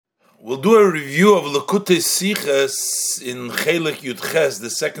We'll do a review of Lekutei Sichas in Chelik Yud Ches,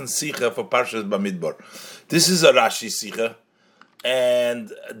 the second Sicha for Parshas Bamidbar. This is a Rashi Sicha,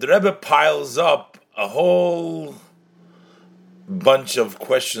 and the Rebbe piles up a whole bunch of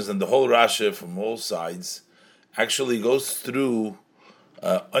questions, and the whole Rashi from all sides actually goes through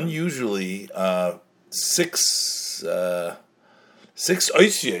unusually six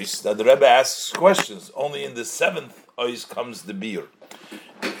oisiyos that the Rebbe asks questions. Only in the seventh ois comes the beer.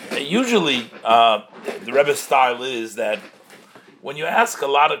 Usually, the Rebbe's style is that when you ask a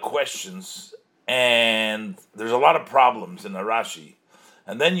lot of questions and there's a lot of problems in a Rashi,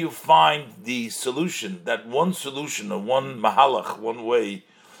 and then you find the solution, that one solution or one mahalach, one way,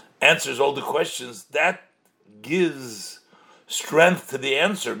 answers all the questions, that gives strength to the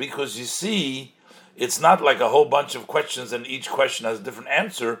answer, because you see, it's not like a whole bunch of questions and each question has a different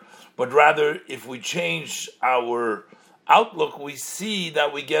answer, but rather if we change our outlook, we see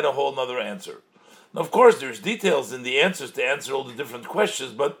that we get a whole other answer. Now, of course, there's details in the answers to answer all the different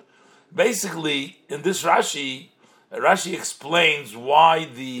questions, but basically, in this Rashi explains why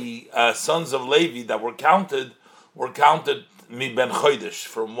the sons of Levi that were counted mi ben chodesh,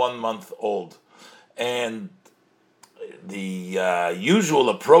 from 1 month old. And the usual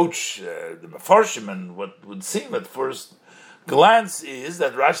approach, the Mefarshim, and what would seem at first glance is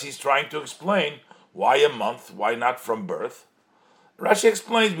that Rashi is trying to explain why a month, why not from birth. Rashi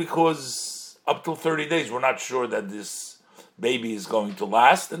explains because up till 30 days we're not sure that this baby is going to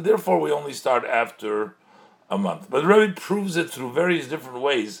last, and therefore we only start after a month. But the Rebbe proves it through various different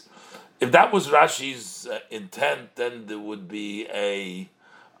ways. If that was Rashi's intent, then there would be a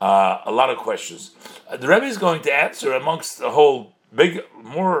lot of questions. The Rebbe is going to answer amongst a whole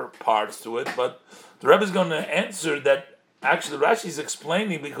more parts to it, but the Rebbe is going to answer that actually Rashi is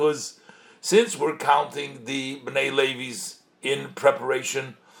explaining because since we're counting the Bnei Levis in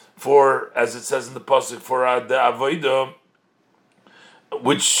preparation for, as it says in the pasuk, for the Avodah,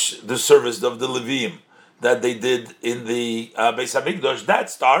 which the service of the Leviim that they did in the Beis Hamikdash,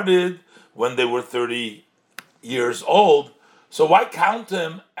 that started when they were 30 years old. So why count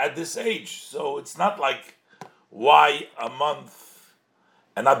them at this age? So it's not like why a month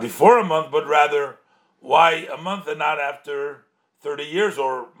and not before a month, but rather why a month and not after 30 years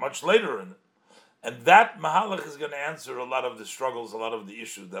or much later. And that Mahalach is going to answer a lot of the struggles, a lot of the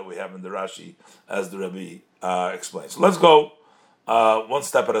issues that we have in the Rashi, as the Rebbe explains. So let's go one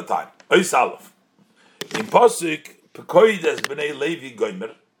step at a time. Ois Aleph. In Pasuk, Pekoid as Bnei Levi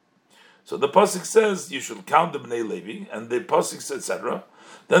Goimer. So the Pasuk says you should count the Bnei Levi, and the Pasuk says, etc.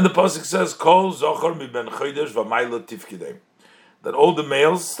 Then the Pasuk says, Kol Zochar mi ben Chodesh v'maylo tifkidem. That all the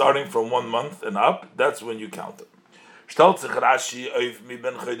males, starting from 1 month and up, that's when you count them. So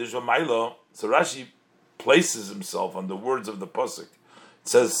Rashi places himself on the words of the pasuk. It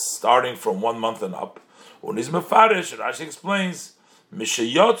says starting from 1 month and up. Rashi explains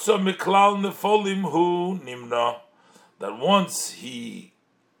that once he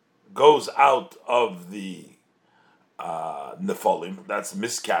goes out of the nefolim, that's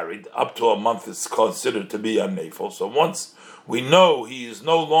miscarried, up to a month is considered to be a nefol. So once we know he is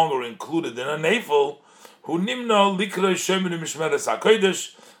no longer included in a nefol, who nimno likra shemer mishmeres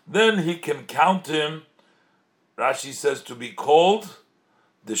hakodesh, then he can count him. Rashi says to be called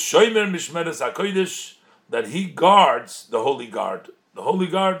the shomer mishmeres hakodesh, that he guards the holy guard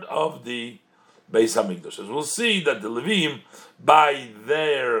of the Beis Hamikdash. As we'll see that the Levim, by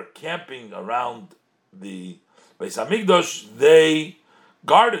their camping around the Beis Hamikdash, they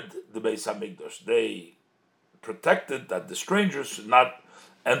guarded the Beis Hamikdash. They protected that the strangers should not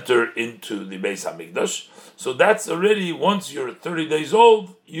enter into the Beis Hamikdash. So that's already, once you're 30 days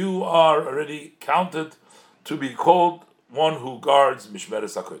old, you are already counted to be called one who guards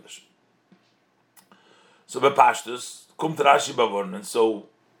Mishmeres HaKodesh. So Bepashtus, Kumt Rashi Bavorn, and so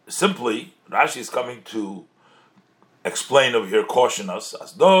simply, Rashi is coming to explain over here, caution us,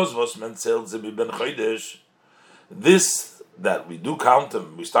 as those was menzel zebi ben chodesh, this that we do count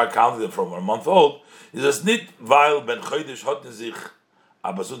them, we start counting them from a month old, is as nit weil ben chodesh hot sich.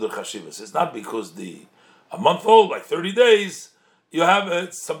 It's not because a month old, like 30 days, you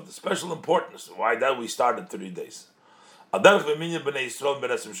have some special importance. Why that we start at 30 days?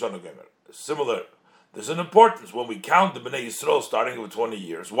 Similar, there's an importance when we count the Bnei Yisrael starting with 20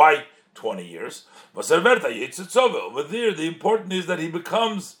 years. Why 20 years? Over there, the important is that he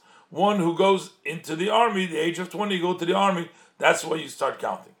becomes one who goes into the army, the age of 20, you go to the army, that's why you start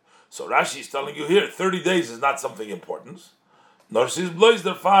counting. So Rashi is telling you here, 30 days is not something important.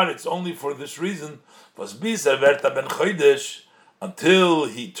 It's only for this reason. Until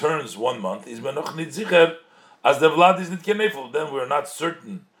he turns 1 month, then we're not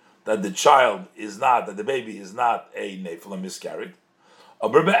certain that the baby is not a nefel, a miscarried.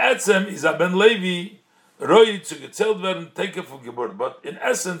 Aber be'etzem is a ben Levi roi zu gezählt werden teke von Geburt. But in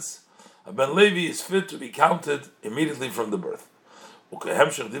essence, a ben Levi is fit to be counted immediately from the birth. Okay,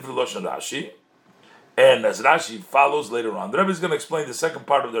 hemshech different loshen Rashi, and as Rashi follows later on, the Rebbe is going to explain the second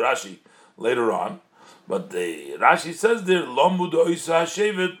part of the Rashi later on. But the Rashi says there, Lomud oisa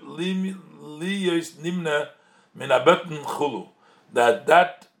hashevet liyos nimna min abeten chulu,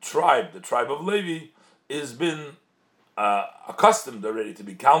 that tribe, the tribe of Levi, has been accustomed already to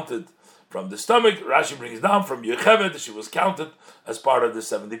be counted from the stomach. Rashi brings down from Yocheved, she was counted as part of the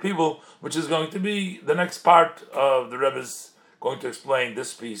 70 people, which is going to be the next part of the Rebbe's going to explain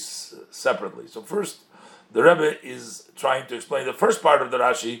this piece separately. So first, the Rebbe is trying to explain the first part of the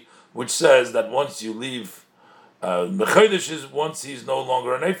Rashi, which says that once you leave Mechodesh, is once he's no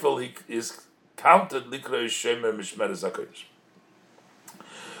longer an Eifel, he is counted Likrei Shemer Mishmeres HaKodesh.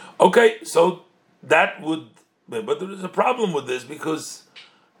 Okay, so that would, but there is a problem with this because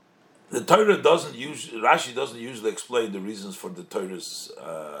the Torah Rashi doesn't usually explain the reasons for the Torah's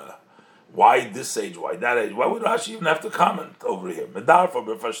why this age, why that age. Why would Rashi even have to comment over here? We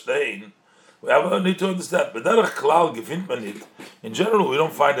need to understand. In general, we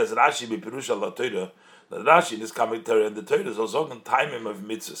don't find as Rashi be Pirush al Torah that Rashi in his commentary and the Torah is also on timing of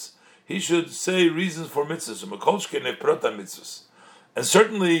mitzvahs. He should say reasons for mitzvahs, and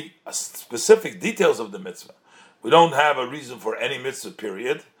certainly specific details of the mitzvah. We don't have a reason for any mitzvah,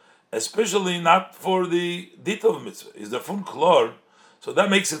 period, especially not for the detail of mitzvah. Is the fun klor, so that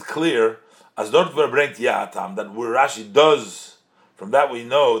makes it clear as dort verbrengt yatam that where Rashi does. From that we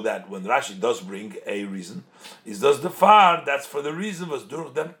know that when Rashi does bring a reason, is does the far. That's for the reason was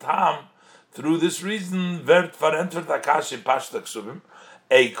durch dem tam. Through this reason, wird verentert akash in pashtak subim,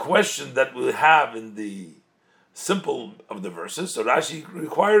 a question that we have in the simple of the verses. So Rashi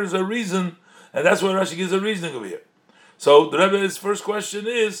requires a reason, and that's why Rashi gives a reasoning over here. So the Rebbe's first question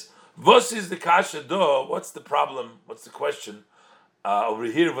is, "Vos is the kasha do?" What's the problem? What's the question? Over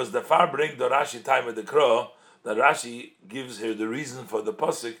here was the far bring the Rashi time of the crow. That Rashi gives here the reason for the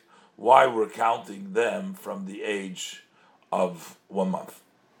pasuk why we're counting them from the age of 1 month.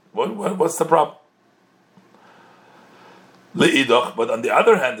 What's the problem? Le'idoch, but on the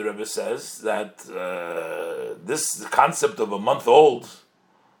other hand, the Rebbe says that this concept of a month old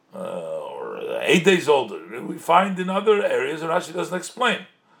or 8 days old, we find in other areas Rashi doesn't explain.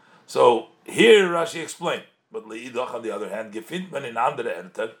 So here Rashi explained, but Le'idoch on the other hand, gefindt man in andere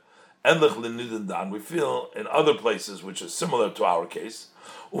Erter, we feel in other places which is similar to our case.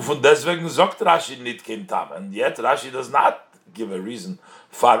 And yet Rashi does not give a reason.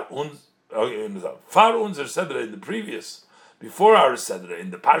 Far unser Sedra in the previous, before our Sedra,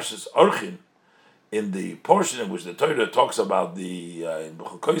 in the Parshas Orchin, in the portion in which the Torah talks about the in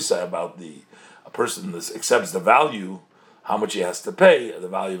B'chukoisai, about a person that accepts the value, how much he has to pay, the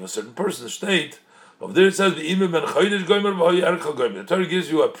value of a certain person's state. Over there it says the Torah gives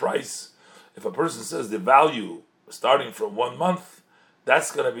you a price. If a person says the value starting from 1 month,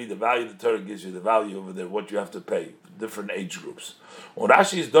 that's going to be the value the Torah gives you, the value over there, what you have to pay, different age groups. When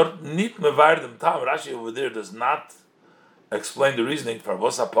Rashi is dort nit mevair dem tam, Rashi over there does not explain the reasoning for why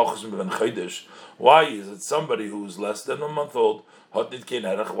is it somebody who is less than 1 month old, why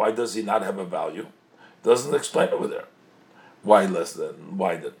does he not have a value? Doesn't explain over there. Why less than?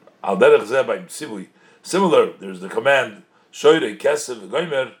 Why did? Al derech zeh by sivui. Similar, there's the command shoyrei kesef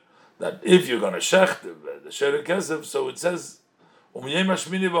goymer that if you're going to shech the shoyrei kesef, so it says it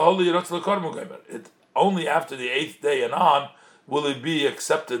only after the 8th day and on will it be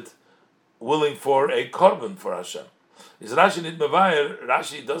accepted, willing for a korban for Hashem. Is Rashi nit mevayer?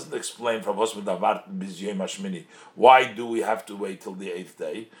 Rashi doesn't explain from why do we have to wait till the 8th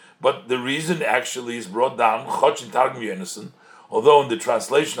day, but the reason actually is brought down. Although in the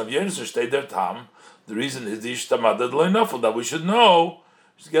translation of Yonason stayed there tam, the reason is the ishtamadad lo'nafel, that we should know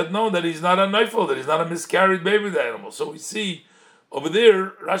that he's not a neifel, that he's not a miscarried baby, the animal. So we see over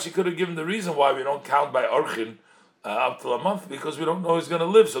there, Rashi could have given the reason why we don't count by orchin up till a month, because we don't know he's going to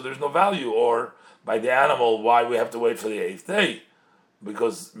live, so there's no value, or by the animal, why we have to wait for the 8th day,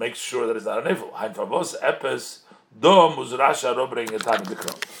 because make sure that it's not a neifel.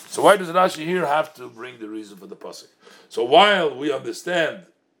 So why does Rashi here have to bring the reason for the pasuk? So while we understand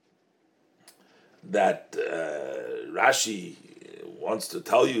that Rashi wants to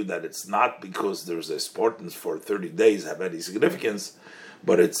tell you that it's not because there's a importance for 30 days have any significance,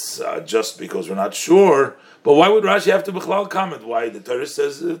 but it's just because we're not sure. But why would Rashi have to bichlal comment? Why the Torah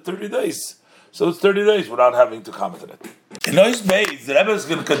says 30 days? So it's 30 days without having to comment on it. In those days, the Rebbe is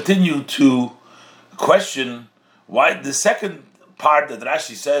going to continue to question why the second part that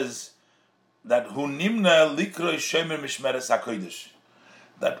Rashi says that hu nimna likroi shemer mishmeres hakodesh,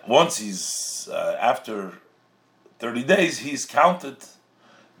 that once he's after 30 days he's counted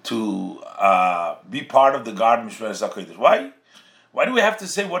to be part of the guard mishmeres hakodesh. Why do we have to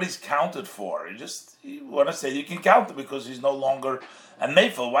say what he's counted for? You want to say you can count it because he's no longer a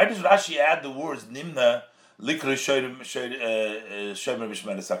nefil. Why does Rashi add the words nimna likroi shemer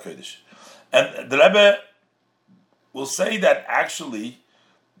mishmeres hakodesh? And the Rebbe will say that actually,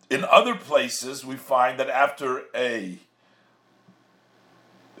 in other places, we find that after a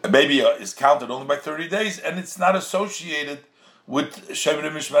baby is counted only by 30 days, and it's not associated with Shemer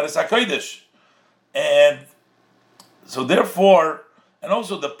Mishmeres HaKodesh. And so therefore, and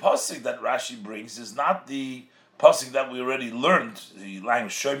also the pasuk that Rashi brings is not the pasuk that we already learned, the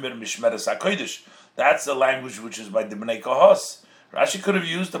language Shemer Mishmeres HaKodesh. That's the language which is by the Bnei Kohos. Rashi could have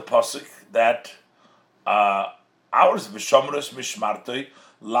used the pasuk that ours v'shomros mishmartoi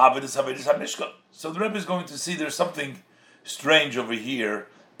lavidus havedus hamishkan. So the Rebbe is going to see there's something strange over here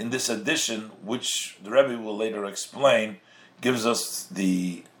in this addition, which the Rebbe will later explain, gives us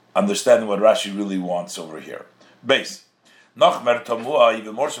the understanding what Rashi really wants over here. Base. Nochmer Tomua,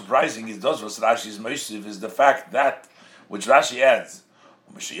 even more surprising is those what Rashi's Meishiv is the fact that which Rashi adds,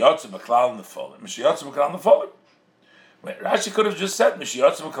 Mishiyotzu Meklal Nefolim. Mishiyotzu Meklal Nefolim. Rashi could have just said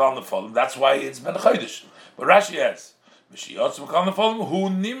Mishiyotzu Meklal Nefolim. That's why it's Ben Chodesh. But Rashi adds, Mishiyotzu Meklal Nefolim Hu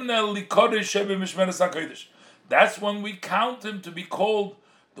Nimna Likodesh Shebe Mishmeres HaKodesh. That's when we count him to be called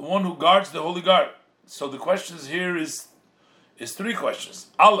the one who guards the holy guard. So the questions here is three questions.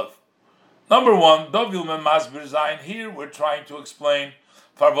 Aleph. Number one, Dovilman Masbir Zayin. Here we're trying to explain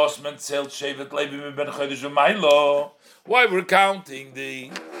Farvosman Tzel Shevet Levi Ben Chodesh Umaylo. Why we're counting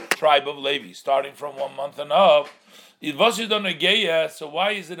the tribe of Levi, starting from 1 month and up. So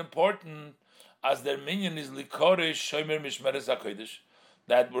why is it important as their minion is Likodesh Shomer Mishmeres HaKodesh,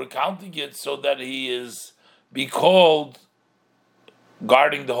 that we're counting it so that he is be called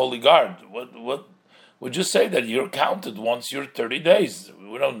guarding the holy guard? What would you say that you're counted once you're 30 days?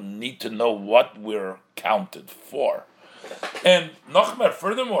 We don't need to know what we're counted for. And Nochmer,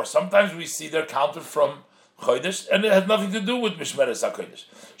 furthermore, sometimes we see they're counted from Chodesh, and it has nothing to do with Mishmeres HaKodesh.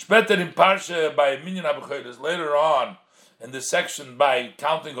 Später in Parsha by Minyan HaBechodesh, later on in the section by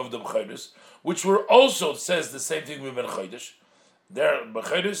counting of the Bechodesh, which were also says the same thing with Ben Chodesh. There,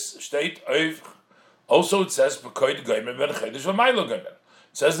 Bechodesh state also it says Bechodesh Gomer Ben Chodesh V'Maylo Gomer.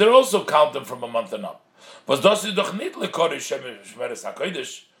 It says they're also counting from a month and up. That's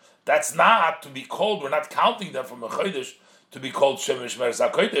not to be called. We're not counting them from a Chodesh to be called Shemer Mishmeres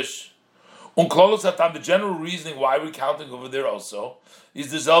HaKodesh. The general reasoning why we're counting over there also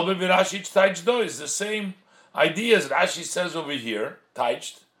is the Zelbe V'Rashi Taich Do, is the same idea as Rashi says over here.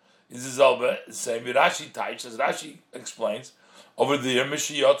 Taich is the Zelbe, the same V'Rashi Taich, as Rashi explains over there.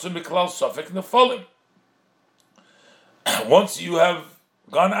 Mishiyotzu Miklal Sofek Nefolim. Once you have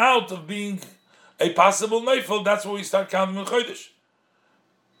gone out of being a possible neifel, that's where we start counting in Chodesh.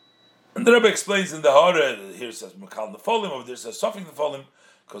 And the Rebbe explains in the Hara, here says Mikal Nefolim, over there says Sofek Nefolim,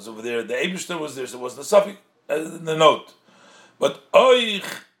 because over there the Eibishter was there, so it was the Sofek in the note. But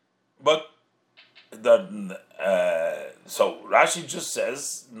so Rashi just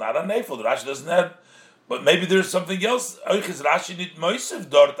says not a neifel. Rashi doesn't have, but maybe there's something else. Rashi nit moisev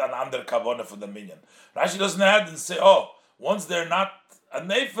dort an ander kavona for the minyan. Rashi doesn't add and say, once they're not a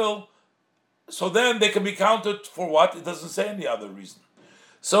neifel, so then they can be counted for what? It doesn't say any other reason.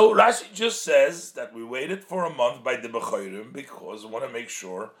 So Rashi just says that we waited for a month by the Bechorim because we want to make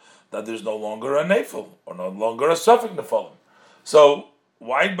sure that there's no longer a neifel or no longer a Sofek Nefolim. So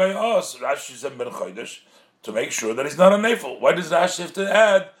why by us Rashi said Ben Chodesh to make sure that he's not a neifel? Why does Rashi have to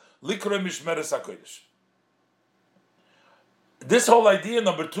add Likroi Mishmeres HaKodesh? This whole idea,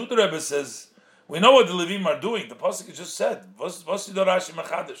 number two, the Rebbe says, we know what the Levim are doing. The pasuk just said, "Vosido Rashi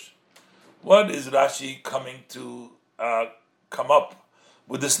Mechadish." What is Rashi coming to come up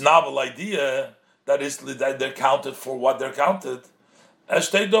with this novel idea that they're counted for what they're counted?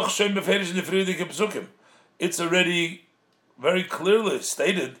 It's already very clearly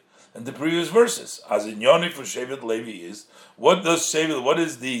stated in the previous verses. As in Yoni for Shevet Levi is, what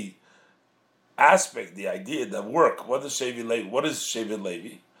is the aspect, the idea, the work? What is Shevet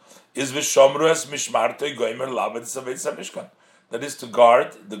Levi? Is V'shomru es mishmartoi goimer laved savetz hamishkan. That is to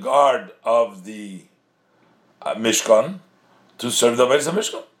guard the guard of the Mishkan, to serve the Avedis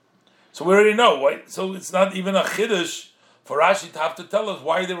Mishkan. So we already know, right? So it's not even a chiddush for Rashi to have to tell us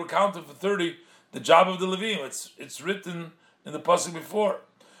why they were counted for 30, the job of the Levim. It's written in the pasuk before.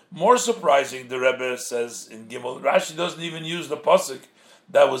 More surprising, the Rebbe says in Gimel, Rashi doesn't even use the pasuk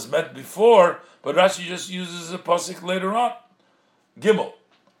that was met before, but Rashi just uses the pasuk later on. Gimel.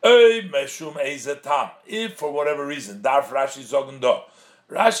 Oy meshum eizetam. If for whatever reason, darf Rashi zogen do.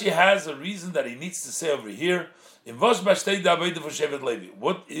 Rashi has a reason that he needs to say over here. In vos bashtei davayde for Shevet Levi.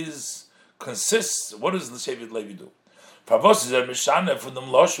 What does the Shevet Levi do? Favos is mishane from the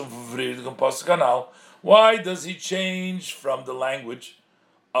mloshum for vridim pasuk kanal. Why does he change from the language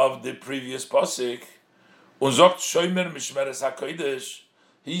of the previous pasuk? Unzogt shomer mishmeres hakodesh.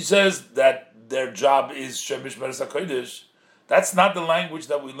 He says that their job is shomer mishmeres hakodesh. That's not the language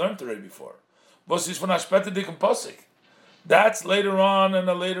that we learned already before. Vos is von ashpetidik pasuk. That's later on in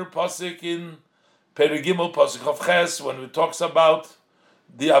a later pasuk in Perigimel pasuk of Ches when it talks about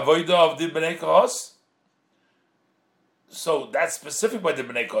the avodah of the Bnei Kohos. So that's specific by the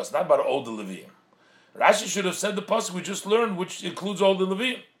Bnei Kohos, not about all the Levim. Rashi should have said the pasuk we just learned, which includes all the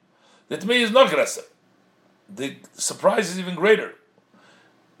Levim. That to me is not gresa. The surprise is even greater.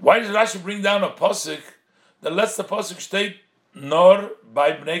 Why does Rashi bring down a pasuk that lets the pasuk state nor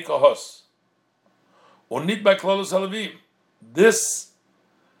by Bnei Kohos or not by Klolos Halavim? This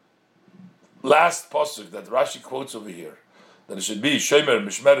last pasuk that Rashi quotes over here, that it should be Shomer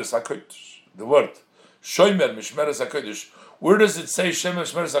Mishmeres HaKodesh, the word Shomer Mishmeres HaKodesh. Where does it say Shomer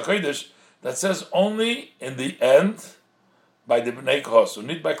Mishmeres HaKodesh? That says only in the end by the Bnei Kohos, or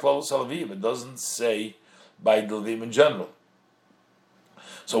not by Klolos Halavim. It doesn't say by the Levim in general.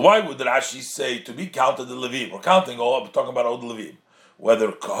 So why would Rashi say to be counted the Levim? We're counting all, we're talking about all the Levim,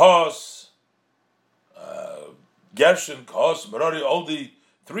 whether Kohos, Gershon, Kohos, Merari, all the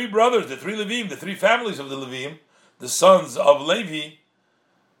three brothers, the three Levim, the three families of the Levim, the sons of Levi.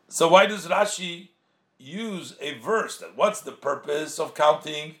 So why does Rashi use a verse? That what's the purpose of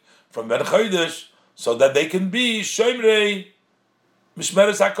counting from Ben Chodesh so that they can be Shomrei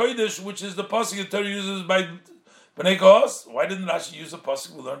Mishmeres HaKodesh, which is the pasuk the Torah uses by Bnei Kohos? Why didn't Rashi use a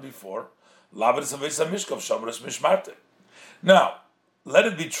pasuk we learned before? Lavris Avesa Mishkav Shomres Mishmarte. Now, let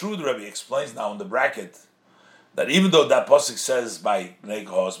it be true, the Rebbe explains now in the bracket, that even though that pasuk says by Bnei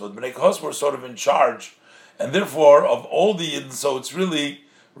Kohos, but Bnei Kohos were sort of in charge, and therefore of all the Yidden, so it's really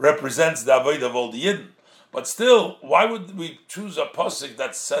represents the avodah of all the Yidden. But still, why would we choose a pasuk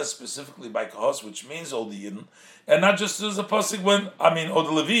that says specifically by Kohos, which means all the Yidden, and not just as a pasuk all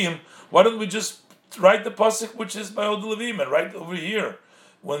the Levim? Why don't we just write the pasuk which is by all the Levim, and right over here,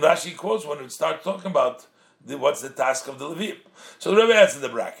 when Rashi quotes, when we start talking about what's the task of the Levim? So the Rebbe adds in the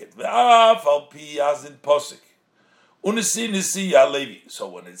bracket, V'af al pi yazin pasuk. Unisi nisi ya Levi. So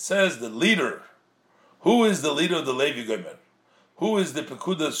when it says the leader, who is the leader of the Levi Gomer? Who is the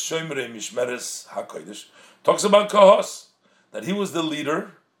Pekudas Shomrei Mishmeres HaKodesh? Talks about Kohos, that he was the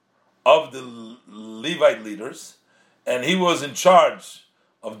leader of the Levite leaders, and he was in charge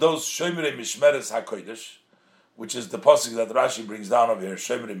of those Shomrei Mishmeres HaKodesh, which is the pasuk that Rashi brings down over here,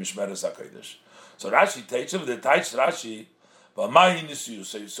 Shomrei Mishmeres HaKodesh. So Rashi takes over the Taich Rashi,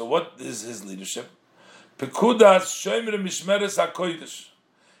 so what is his leadership? Pekudas Shomrei Mishmeres HaKodesh.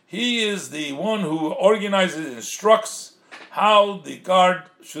 He is the one who organizes, instructs how the guard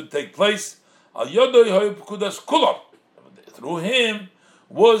should take place. Al Yodoi Hoy Pekudas Kulam. Through him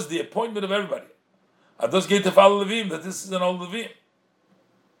was the appointment of everybody. Ados Geitefal Levim, that this is an old Levim.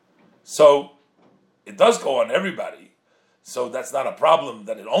 So it does go on everybody. So that's not a problem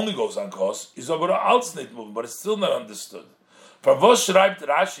that it only goes on Kos. But it's still not understood. Why does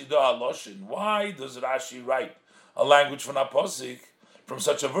Rashi write a language from Aposik from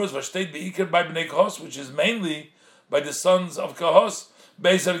such a verse, which is mainly by the sons of Kahos?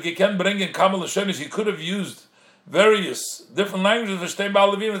 He could have used various different languages. It says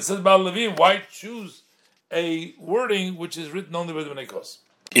Baal Levim. Why choose a wording which is written only by the Bnei Kahos?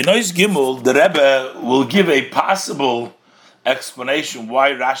 In Ois Gimel, the Rebbe will give a possible explanation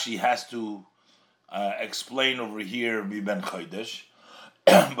why Rashi has to explain over here Ben Chodesh.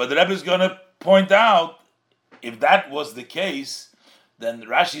 But the Rebbe is going to point out, if that was the case, then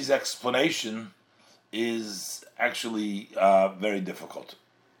Rashi's explanation is actually very difficult.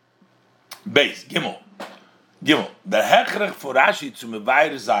 Beis, Gimel. The Hechrech for Rashi to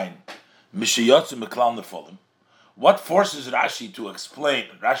mevayer sein, mishayotzu meklan nefolim. What forces Rashi to explain?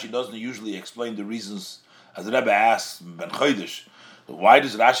 Rashi doesn't usually explain the reasons, as the Rebbe asks Ben Chodesh. Why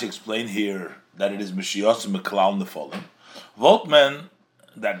does Rashi explain here that it is mishayotzu meklan nefolim? Voltman,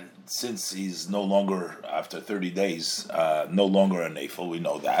 that since he's no longer, after 30 days, no longer a nefel, we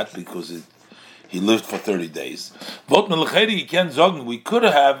know that because he lived for 30 days. Voltman l'cheri ken zogen, we could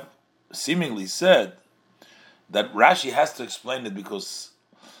have seemingly said that Rashi has to explain it because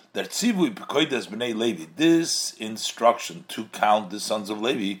that tzivui pekoides b'nei Levi, this instruction to count the sons of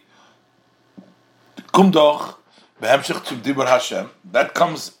Levi, kumdoch behemshich to dibur Hashem, that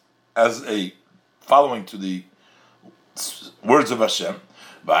comes as a following to the words of Hashem.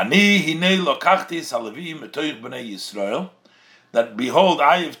 V'ani hinei lokachtis halevim metoich b'nei Yisrael. That behold,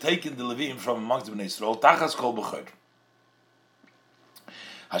 I have taken the Levim from amongst the Bnei Yisrael. Tachas kol b'chor.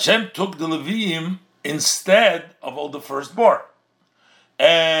 Hashem took the Levim instead of all the firstborn.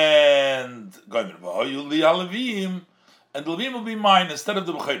 And the Levim will be mine instead of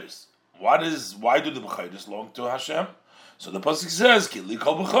the B'chayris. Why do the B'chayris belong to Hashem? So the pasuk says, "Kili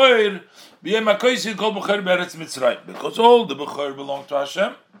kol b'chayr, b'yemakoysi kol b'chayr be'eretz Mitzrayim." Because all the B'chayr belong to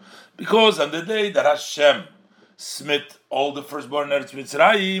Hashem. Because on the day that Hashem smit all the firstborn in Eretz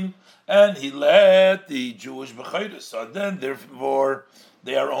Mitzrayim, and He let the Jewish B'chayris, so then therefore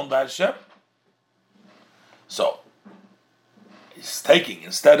they are owned by Hashem. So He's taking,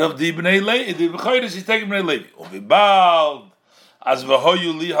 instead of the Bnei Levi, the B'chayris, He's taking Bnei Levi. Uvibald as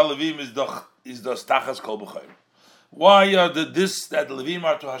v'hoyu li haLevim is thus tachas kol b'chayr. Why are this that Levim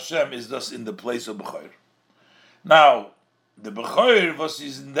are to Hashem is thus in the place of B'chayr? Now the B'chayr was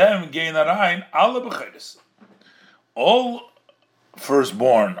in them gain arayin alle B'chayris. All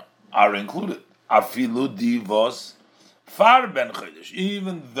firstborn are included. Afilu divos far ben chodesh,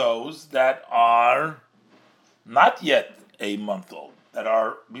 even those that are not yet a month old, that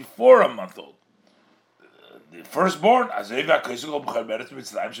are before a month old. The firstborn, just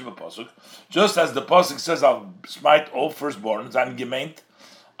as the pasuk says, "I'll smite all firstborns," and gemeint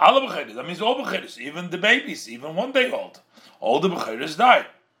alle b'chayris. That means all b'chayris, even the babies, even 1 day old, all the b'chayris died.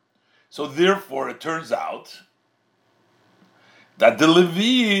 So therefore, it turns out that the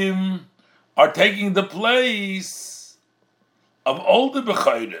Levim are taking the place of all the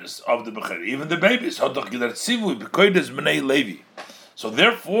b'chayris of the b'chayris, even the babies. So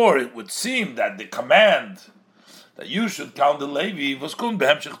therefore, it would seem that the command that you should count the Levi was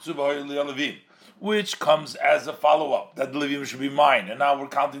which comes as a follow-up, that the Levim should be mine, and now we're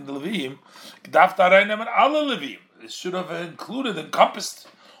counting the Levim. It should have encompassed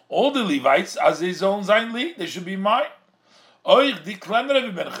all the Levites as his own zayin li. They should be mine. Also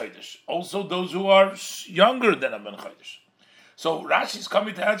those who are younger than a ben chodesh. So Rashi is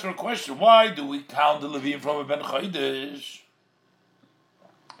coming to answer a question: why do we count the Levim from a ben chodesh?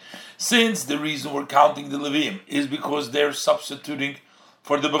 Since the reason we're counting the Levim is because they're substituting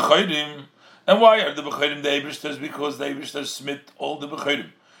for the B'chayrim. And why are the B'chayrim the Eibrishters? Because the Eibrishters smit all the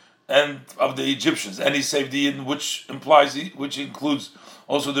B'chayrim and of the Egyptians, and He saved the Yidden, which includes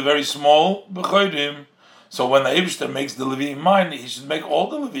also the very small B'chayrim. So when the Eibishter makes the Levim mine, he should make all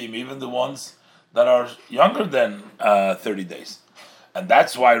the Levim, even the ones that are younger than 30 days. And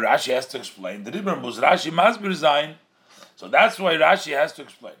that's why Rashi has to explain. The Ribber Mus Rashi Masbir Zayin. So that's why Rashi has to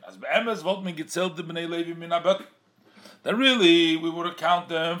explain. That really we would count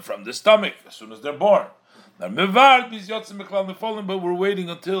them from the stomach as soon as they're born. But we're waiting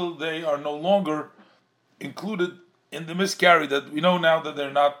until they are no longer included in the miscarry, that we know now that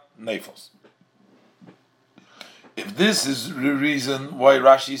they're not nafos. If this is the reason why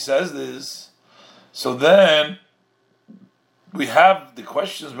Rashi says this, so then we have the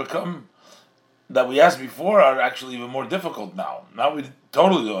questions become that we asked before are actually even more difficult now. Now we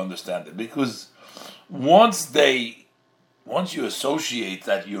totally don't understand it, because once you associate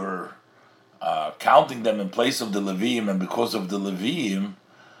that you're counting them in place of the Levim, and because of the Levim,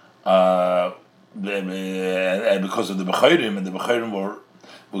 and because of the B'chayrim, and the B'chayrim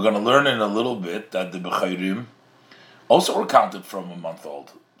we're going to learn in a little bit that the B'chayrim also were counted from a month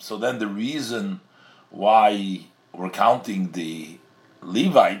old. So then the reason why we're counting the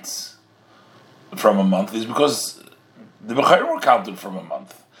Levites from a month is because the B'chayrim were counted from a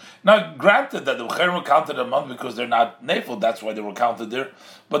month. Now, granted that the B'chayrim were counted a month because they're not nafel, that's why they were counted there.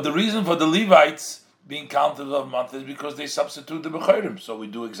 But the reason for the Levites being counted a month is because they substitute the B'chayrim. So we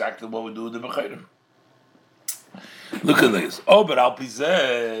do exactly what we do with the B'chayrim. Look at this. Oh, but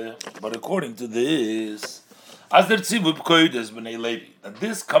but according to this, as der Tzivu b'koydes b'nei Levi, that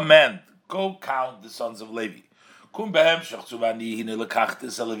this command, go count the sons of Levi.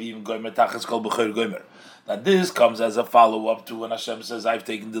 That this comes as a follow-up to when Hashem says, I've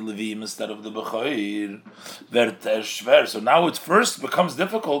taken the Levim instead of the B'chayr. So now it first becomes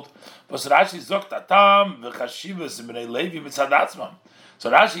difficult. So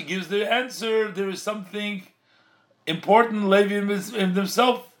Rashi gives the answer, there is something important Levi in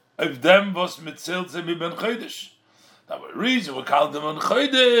themselves. If them was mitzil zemi ben chodesh. That the reason we call them ben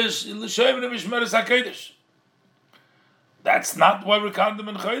chodesh, l'shoyim mishmeres hakodesh. That's not why we count them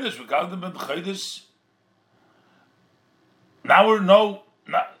in chodesh. We count them in chodesh. Now the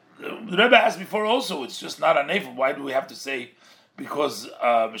Rebbe asked before also, it's just not a nafel. Why do we have to say because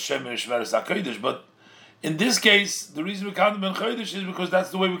Hashem Mishmeres HaKodesh? But In this case, the reason we counted Ben Chodesh is because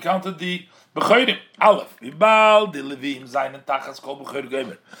that's the way we counted the Bechodim. Aleph, Vibal, the Levim, Zayin and Tachas, Kol Bechod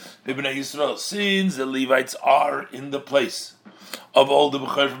Gomer. B'Bnei Yisrael, since the Levites are in the place of all the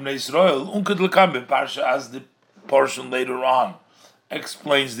Bechod from Bnei Yisrael, Unkad Lekam Ben Parsha, as the portion later on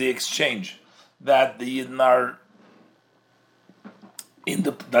explains the exchange, that the Yidden are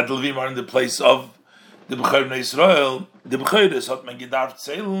that the Levim are in the place of the Bechod Bnei Yisrael, the Bechodes hat man gedarft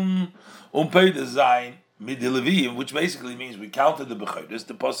zählen, Peide Zayin, Mid Levim, which basically means we counted the Bechodes,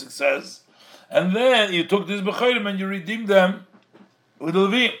 the Pasuk says, and then you took this Bechodim and you redeemed them with the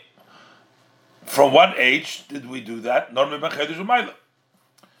Levim. From what age did we do that?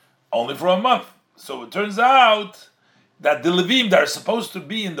 Only for a month. So it turns out that the Levim that are supposed to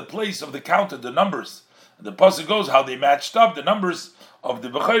be in the place of the counted, the numbers, the Pasuk goes how they matched up the numbers of the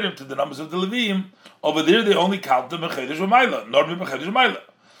Bechodim to the numbers of the Levim. Over there they only count the Bechodesh Umayla, not the Bechodesh Umayla.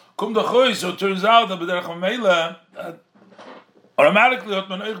 So it turns out that B'derech Mamela automatically the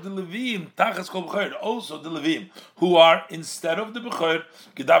Levim Tachas Kol Bechor, also the Levim who are instead of the Bechor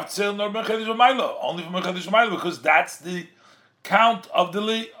Gedav Tzel nor Bechodesh Umayla, only from Bechodesh Umayla, because that's the count of the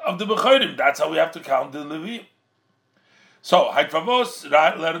Bechodim. That's how we have to count the Levim. So Haikvavos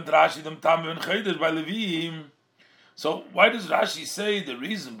learned Rashi them Tam Ben Chodesh by Levim. So why does Rashi say the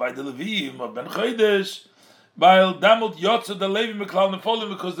reason by the Levim of Ben Chodesh? While Damot Yotza the Levi Meklal Nefolim,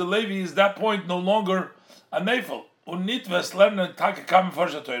 because the Levi is that point no longer a Nefel. Unitves lernen Takekam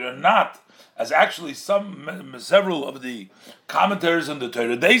Forsha Torah, not as actually several of the commentators on the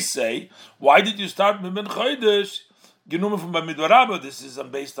Torah, they say, why did you start with Ben Chodesh? Genommen from Bamidbar Rabba, this is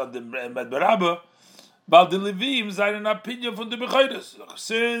based on the Bamidbar Rabba. While the Levim are an opinion from the Bechodes,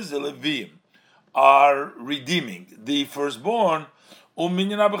 since the Levim are redeeming the firstborn, and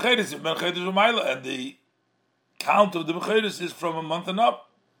the count of the Bechodes is from a month and up.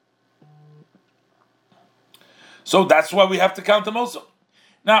 So that's why we have to count them also.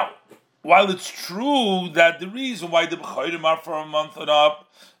 Now, while it's true that the reason why the Bechodim are from a month and up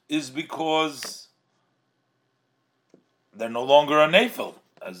is because they're no longer a Nefel,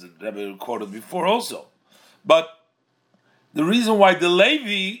 as the Rebbe quoted before also. But the reason why the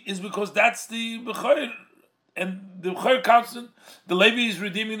Levi is because that's the Bechor, and the Bechor counts, the Levi is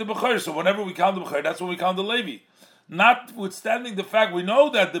redeeming the Bechor. So whenever we count the Bechor, that's when we count the Levi. Notwithstanding the fact we know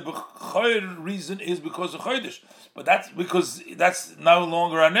that the Bechor reason is because of Chodesh, but that's because that's no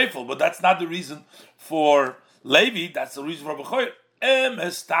longer a Nefel, but that's not the reason for Levi, that's the reason for Bechor.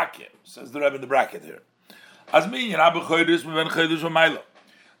 Emes Takim, says the Rebbe in the bracket here. As mean, now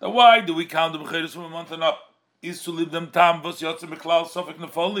why do we count the Bechodes from a month and up? Is to leave them tam vos yotze meklal sofek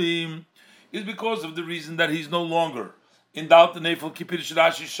nefolim, is because of the reason that he's no longer in doubt the nefel kipirish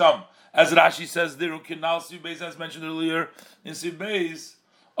Rashi sham, as Rashi says there ukinal siv beis, as mentioned earlier in siv beis,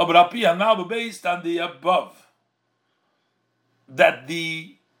 abrapia now based on the above, that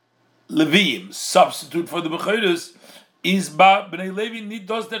the Leviim substitute for the Bechodes is ba bnei Levi need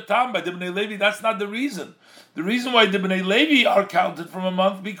does their tam by the bnei Levi. That's not the reason. The reason why the bnei Levi are counted from a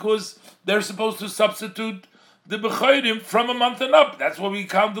month because they're supposed to substitute the Bechodim from a month and up. That's why we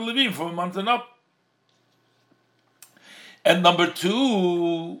count the Levim from a month and up. And number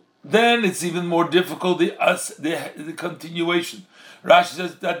two, then it's even more difficult, the continuation. Rashi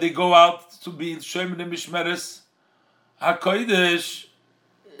says that they go out to be in Shemin and Mishmeres HaKodesh.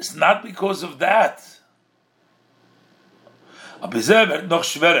 It's not because of that. Aber noch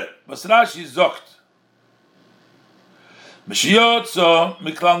schwerer. Was Rashi sagt, Mashiach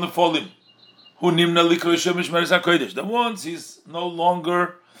Miklal Nefolim, who nimna likro Shem Mishmeres HaKodesh. That once he's no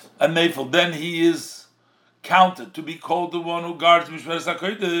longer a Nefel, then he is counted to be called the one who guards Mishmeres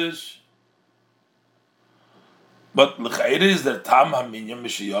HaKodesh. But l'chayre is there tam haminyam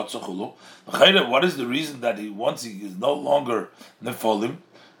Mashiach Chulu. L'chayre, what is the reason that once he is no longer Nefolim,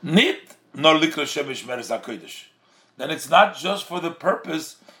 nit nor likro Shem Mishmeres HaKodesh? Then it's not just for the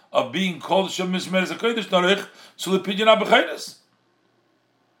purpose of being called Shem Mishmeres HaKodesh, norich sulipidyon habechodes.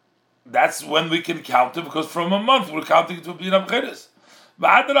 That's when we can count it, because from a month we're counting it to be habechodes.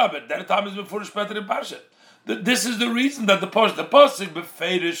 But that time is before Shpeter in Parsha. This is the reason that the pasuk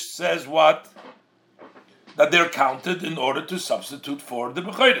beferish says what? That they're counted in order to substitute for the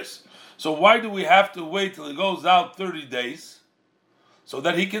bechodes. So why do we have to wait till he goes out 30 days so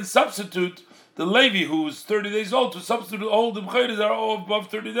that he can substitute the Levi, who is 30 days old, to substitute all the Bechodes that are all above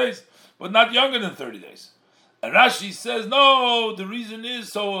 30 days, but not younger than 30 days. And Rashi says, no, the reason is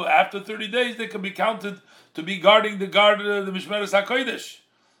so after 30 days they can be counted to be guarding the Mishmeres HaKodesh.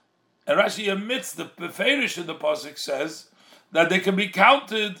 And Rashi admits the Beferish in the Pasuk says that they can be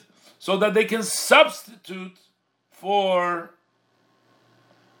counted so that they can substitute for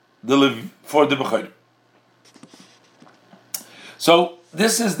the Bechodim. So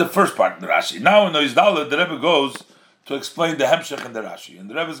this is the first part of the Rashi. Now in Oizdala, the Rebbe goes to explain the Hemshech and the Rashi. And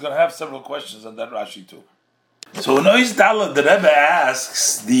the Rebbe is going to have several questions on that Rashi too. So in Oizdala, the Rebbe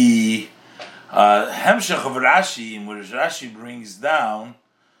asks the Hemshech of Rashi, in which Rashi brings down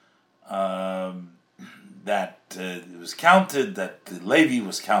that it was counted, that Levi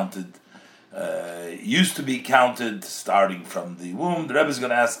was counted, used to be counted starting from the womb. The Rebbe is going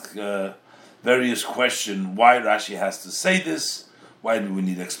to ask various questions why Rashi has to say this, why do we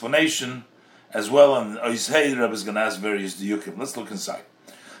need explanation, as well. And Oizhei, the Rebbe is going to ask various diyukim. Let's look inside.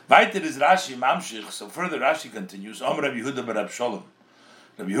 Weiter is Rashi mamshich. So further Rashi continues. Om Rabbi Yehuda bar Rab Sholem.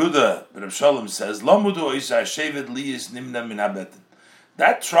 Rabbi Yehuda bar Rab Sholem says, Lomudu oisai shevet liyis nimna min habetin.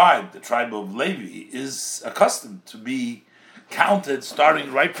 That tribe, the tribe of Levi, is accustomed to be counted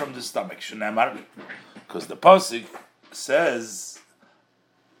starting right from the stomach. Shenemar, because the pasuk says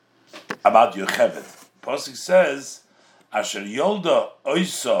about Yocheved. Pasuk says, Asher Yolda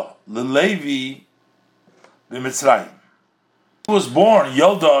Oisa LeLevi b'Mitzrayim. He was born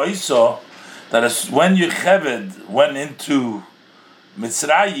Yolda Oisa. That is when Yocheved went into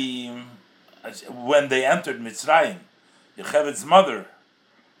Mitzrayim, when they entered Mitzrayim. Yocheved's mother,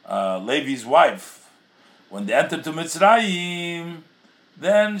 Levi's wife, when they entered to Mitzrayim,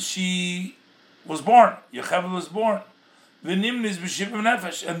 then she was born. Yocheved was born. V'nimnis b'shivim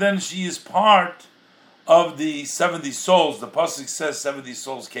nefesh, and then she is part of the 70 souls. The pasuk says 70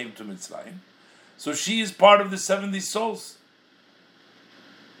 souls came to Mitzrayim, so she is part of the 70 souls.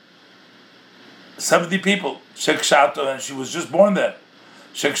 70 people. Shekshato, and she was just born there.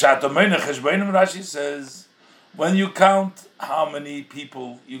 Shekshato meinach cheshbeinim. Rashi says, when you count how many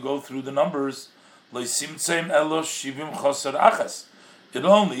people you go through the numbers, loisimtzeim elo shivim choser achas.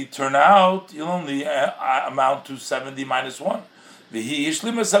 It'll only turn out, you'll only amount to 70 minus 1.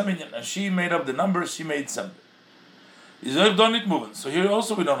 And she made up the numbers, she made 70. So here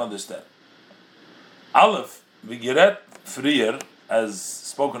also we don't understand. Aleph, Vigiret Frier, as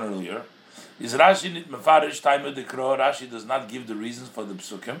spoken earlier, is Rashi nit mefarish time of the Kro. Rashi does not give the reasons for the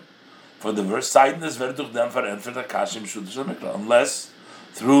psukim, for the verse, unless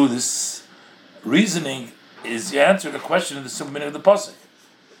through this reasoning is you answer the question in the simple meaning of the pasuk.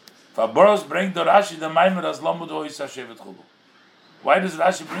 Why does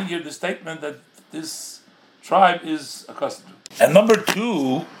Rashi bring here the statement that this tribe is accustomed to? And number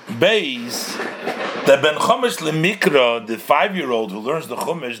 2, Beis, the Ben Chumash Lemikra, the 5-year-old who learns the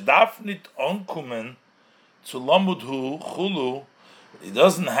Chumash, darf nit onkumen zu lamudhu chulu. He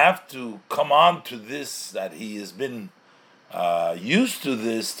doesn't have to come on to this, that he has been used to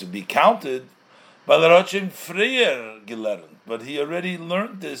this to be counted, but he already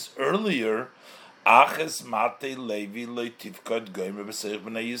learned this earlier. The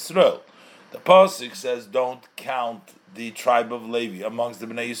pasuk says, "Don't count the tribe of Levi amongst the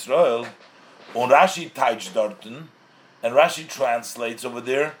Bnei Yisrael." Und Rashi teich dorten, and Rashi translates over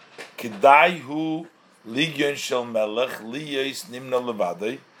there, "Kedai hu ligyon shel melech liyos nimna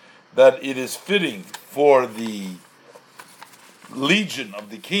levadei," that it is fitting for the legion of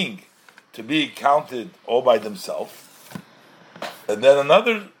the king to be counted all by themselves. And then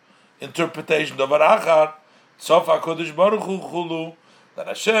another interpretation of Arachar, Sofa Kodesh Baruch Hu Chulu, that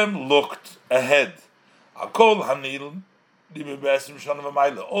Hashem looked ahead. Akol Hanil,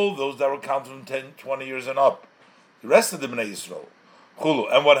 all those that were counted from 10, 20 years and up. The rest of the Bnei Yisrael. Chulu.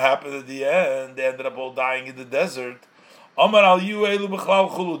 And what happened at the end? They ended up all dying in the desert. Amar al yu elu b'chlal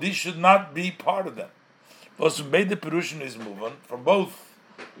chulu. These should not be part of them. Those made the Perushin is moving. From both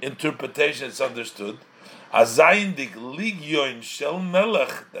interpretations, it's understood. Azayin dik ligyon shel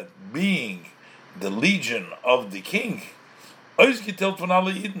melech, that being the legion of the king.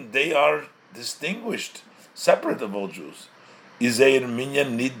 They are distinguished, separate of all Jews. Izeir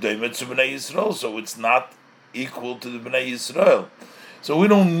minyan nid doimet zu Bnei Yisrael, so it's not equal to the Bnei Yisrael. So we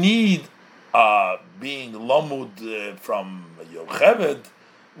don't need being lamud from Yocheved.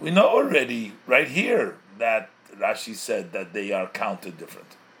 We know already right here that Rashi said that they are counted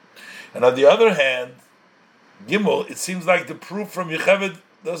different. And on the other hand, Gimel, it seems like the proof from Yocheved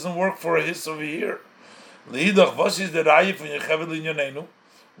doesn't work for a hiss over here. Leidach, what is the raya from Yocheved l'inyanenu?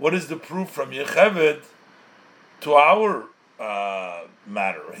 What is the proof from Yocheved to our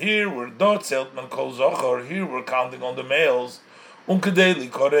matter? Here we're dot zeltman kol zochar. Here we're counting on the males. Unkedeli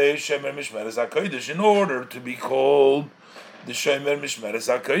korei shemer mishmeres hakodesh, in order to be called the shemer mishmeres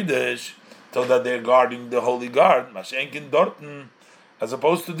hakodesh, so that they're guarding the holy guard. Mashenkin dorten, as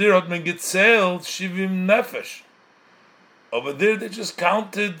opposed to there, Otman Gitzel shivim nefesh. Over there, they just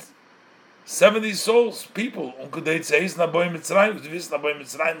counted 70 souls, people.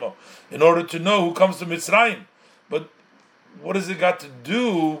 In order to know who comes to Mitzrayim. But what has it got to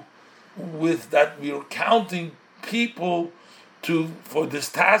do with that we are counting people for this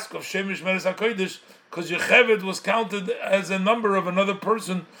task of Shemesh Meres HaKodesh, because Yocheved was counted as a number of another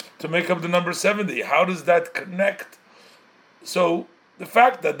person to make up the number 70. How does that connect? So the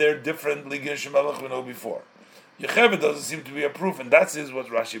fact that they're different Ligin Shemelech we know before. Yocheved doesn't seem to be a proof, and that is what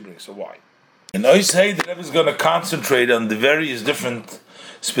Rashi brings. So why? In Oisei, the Rebbe is going to concentrate on the various different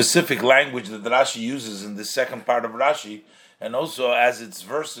specific language that Rashi uses in the second part of Rashi, and also as its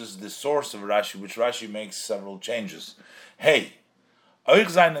verses, the source of Rashi, which Rashi makes several changes. Hey, there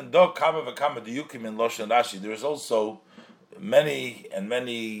is also many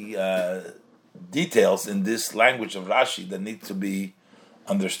details in this language of Rashi that need to be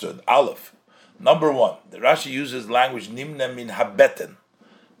understood. Aleph, number one, the Rashi uses language nimne min habeten,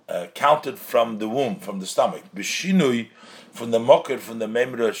 counted from the womb, from the stomach. Bishinui, from the mocker, from the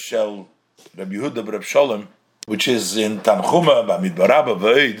memra shel Rabbi Yehuda Reb Sholem, which is in Tanchuma, Bamidbar Rabba,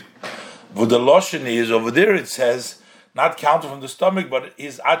 V'Eid. What the Loshen is, over there it says, not counted from the stomach, but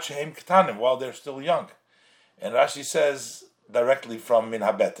is Achehem Ketanim, while they're still young. And Rashi says, directly from Min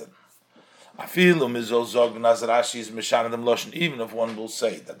HaBeten. Afilu mizol zog nas Rashi is Meshanadam Loshen, even if one will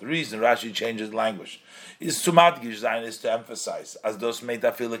say that the reason Rashi changes language is to madgish zayin, is to emphasize, as those made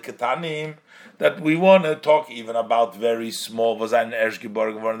afil Ketanim, that we want to talk even about very small, vazayin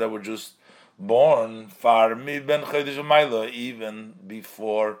Ershgeborg, that were just born far mi ben chodesh u'mayla, even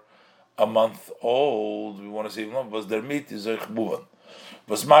before a month old. We want to say was their meat is buvan.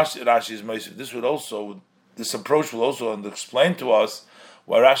 Was mash Rashi is meisiv. This approach will also explain to us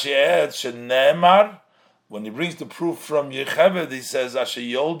why Rashi adds shenemar when he brings the proof from Yocheved. He says asher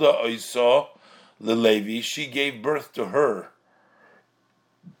yolda oiso lelevi, she gave birth to her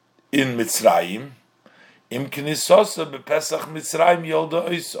in Mitzrayim. Im knisosa bepesach Mitzrayim yolda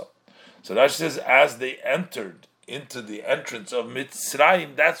oiso. So Rashi says, as they entered into the entrance of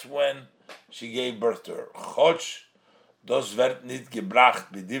Mitzrayim, that's when she gave birth to her. Choch, das wird nicht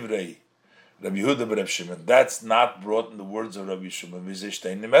gebracht b'divrei Rabbi Yehuda Reb Shimon. That's not brought in the words of Rabbi Shimon, wie sie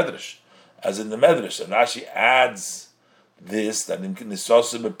stehen in the Medrash, as in the Medrash. And Rashi adds this, that in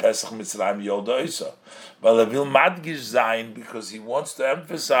Knisose b'Pesach Mitzrayim Yoda Isa. But will madgish zayin, because he wants to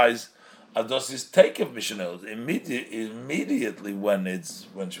emphasize Ados is take of Mishnah immediately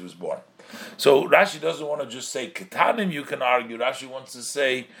when she was born. So Rashi doesn't want to just say Ketanim, you can argue. Rashi wants to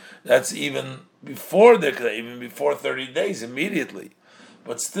say that's even before 30 days, immediately.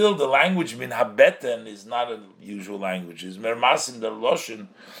 But still, the language min habeten is not a usual language. Is mermasin der loshin,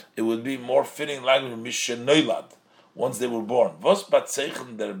 it would be more fitting language mishenoilad, once they were born. Vos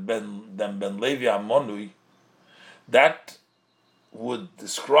batzeichen der ben Levi Amonui, that would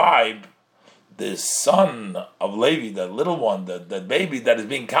describe the son of Levi, that little one, that baby that is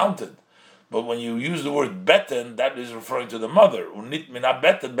being counted. But when you use the word beten, that is referring to the mother. Unit mina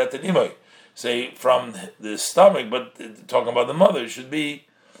beten imoy. Say from the stomach, but talking about the mother, it should be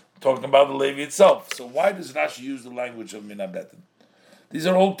talking about the Levi itself. So why does Rashi use the language of mina beten? These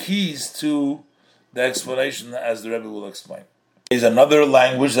are all keys to the explanation, as the Rebbe will explain. There's another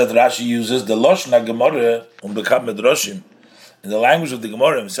language that Rashi uses, the Loshna Gemara, Bekam Medrashim. In the language of the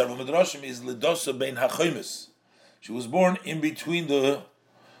Gemara, several Medrashim, is Lidosa Bein HaChoimes. She was born in between the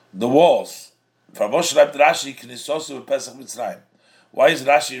walls. Why is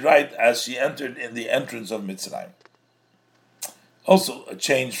Rashi right as she entered in the entrance of Mitzrayim? Also a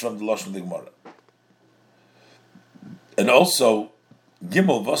change from the Lashon of the Gemara. And also,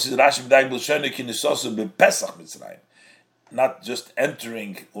 Gimel, was is Rashi B'dayim B'lshene Kinisosu B'Pesach Mitzrayim. Not just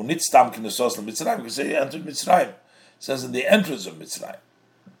entering, Unit Stam Kinisosu Mitzrayim, because he entered Mitzrayim. It says in the entrance of Mitzrayim.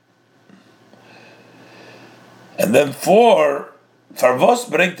 And then Farvos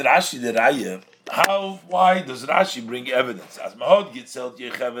bringt Rashi the Raya. Why does Rashi bring evidence? As Mahod Gitzelt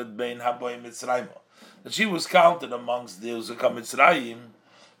Yocheved Bein Haboim Mitzrayim, that she was counted amongst those who come Mitzrayim.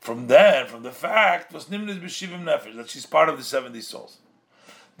 From the fact was Nimnis B'Shivim Nefesh, that she's part of the 70 souls.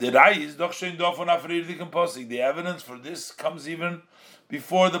 The Raya is doch shein dofon afrir dikem posik. The evidence for this comes even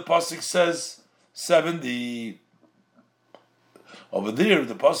before the posik says 70. Over there,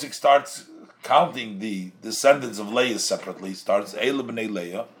 the posik starts counting the descendants of Leah separately. Starts Eila b'nei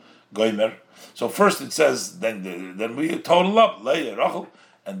Leah, Goimer. So first it says, then we total up Leah, Rachel,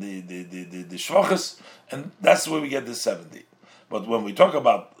 and the Shvachas, and that's where we get the 70. But when we talk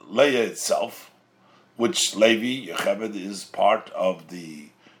about Leah itself, which Levi, Yocheved, is part of the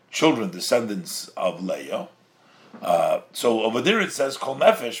children, descendants of Leah, so over there it says Kol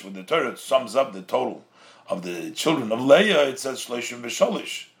Nefesh, when the Torah sums up the total of the children of Leah, it says Shloshim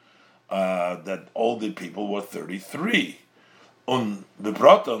v'Sholish, that all the people were 33.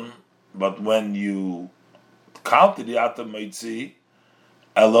 Beproton, but when you counted the Atam Meitzi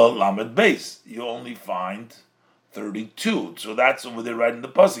Elo Lamed Beis. You only find 32. So that's over there right in the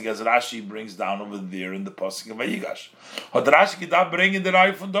Pasuk, as Rashi brings down over there in the Pasuk of Vayigash. But Rashi could bring in the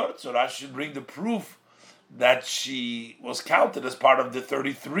Rai from Dort. So Rashi should bring the proof that she was counted as part of the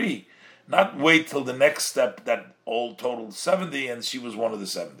 33. Not wait till the next step that all totaled 70 and she was one of the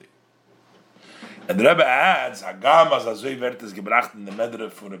 70. And the Rebbe adds, Hagam as Azoi Vertes gebracht in the Medre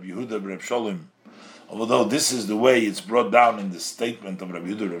for Rabbi Yehuda Reb Sholem. Although this is the way it's brought down in the statement of Rabbi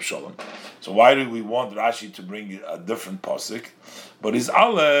Yehuda Reb Sholem. So why do we want Rashi to bring a different posik? But is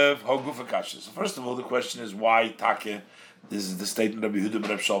Aleph Hogufa Kasha. So first of all, the question is why Take, this is the statement Rabbi Yehuda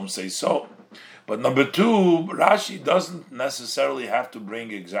Reb Sholem says so. But number two, Rashi doesn't necessarily have to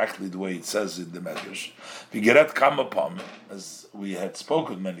bring exactly the way it says in the Medrash. Vigeret Kamapam, as we had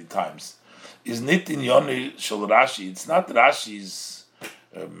spoken many times, is nit in Yoni Shel Rashi. It's not Rashi's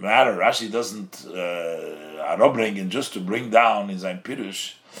matter. Rashi doesn't bring in just to bring down in Zayin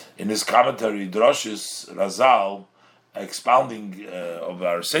Pirush, in his commentary, Droshes Razal, expounding of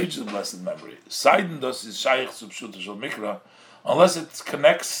our sages of blessed memory. Seiden das is Shaykh Subshuta Shel Mikra, unless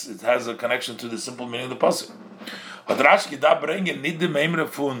it has a connection to the simple meaning of the pasuk. But Rashi da bringen nit the Meimre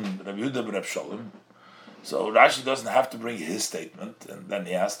von Rabbi Yehuda Reb Sholem. So Rashi doesn't have to bring his statement, and then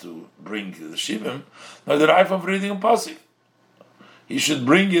he has to bring the Shivim, nor the Raif of reading a pasuk. He should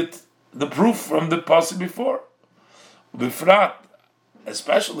bring it, the proof from the pasuk before. Bifrat,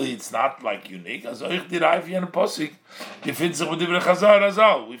 especially, it's not like unique. As Oich di Raif yen pasuk,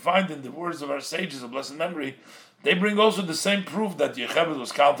 we find in the words of our sages of blessed memory, they bring also the same proof that Yechebed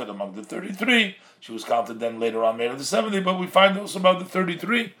was counted among the 33. She was counted then later on made of the 70, but we find also about the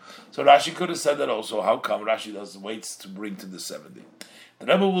 33. So Rashi could have said that also. How come Rashi doesn't wait to bring to the 70? The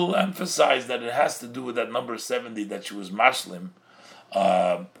Rebbe will emphasize that it has to do with that number 70 that she was mashlim,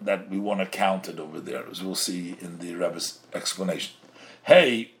 that we want to count it over there, as we'll see in the Rebbe's explanation.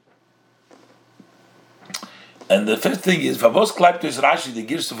 Hey, and the fifth thing is, Favos Kleipto is Rashi, the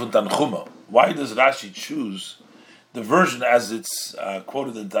Girsa von Tanchuma. Why does Rashi choose the version as it's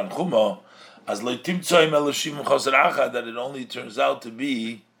quoted in Tanchuma, as that it only turns out to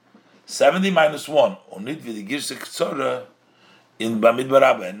be 70 minus 1, onit v'di Girsa Ktsora in Bamidbar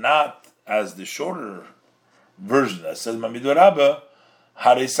Rabba, and not as the shorter version that says Bamidbar Rabba,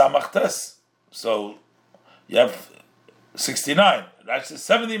 Harei Samachtes. So you have 69. Rashi says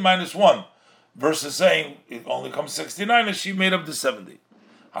 70 minus 1, versus saying it only comes 69 and she made up the 70.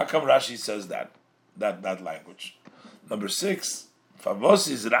 How come Rashi says that language? Number 6, Favos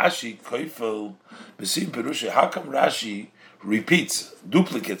is Rashi koifel b'sim perusha. How come Rashi repeats,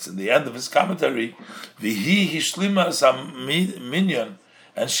 duplicates in the end of his commentary, v'hi hishlima sam minyan,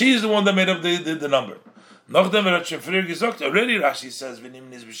 and she is the one that made up the number. Nachdem Shefrir gesagt, already Rashi says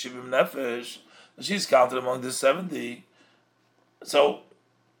v'nimnis b'shivim nefesh, she's counted among the 70. So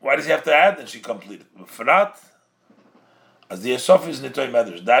why does he have to add? And she completed. Frat, as the Yosef is Nitoy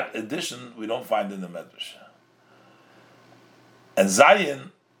Medrash. That addition we don't find in the Medrash. And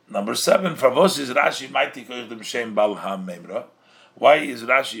Zayin, number 7, Favos is Rashi Maiti Koich Dem Shem Bal HaMemra. Why is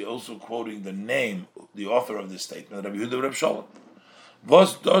Rashi also quoting the name, the author of this statement, Rabbi Yehuda Reb Sholem?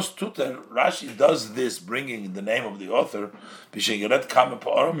 Vos dos tuter, Rashi does this, bringing the name of the author, B'shegeret Kame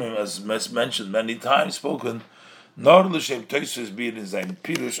Pa'ormim, as mentioned many times, spoken, nor l'shem Tosfos being in Zayin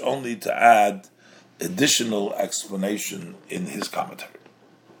Pirush, only to add additional explanation in his commentary.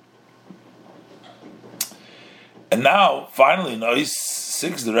 And now, finally, in Ois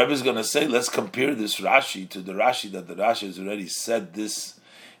 6, the Rebbe is going to say, let's compare this Rashi to the Rashi that the Rashi has already said this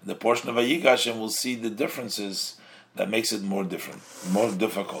in the portion of Vayigash, and we'll see the differences that makes it more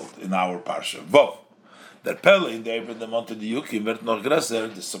difficult in our parsha. Vov, that Pele in the Eber the Monte de Yukim,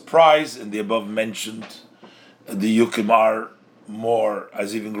 the surprise in the above mentioned, the Yukim are more,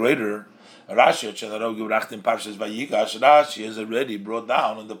 as even greater. Rashi has already brought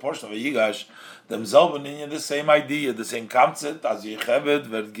down in the portion of Vayigash themselves in the same idea, the same concept as Yecheved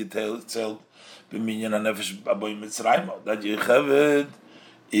wird gezählt b'minyan hanefesh aboy Mitzrayim, that Yecheved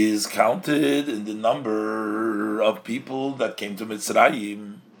is counted in the number of people that came to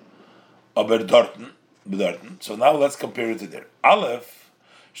Mitzrayim, aber dorten. So now let's compare it to there. Aleph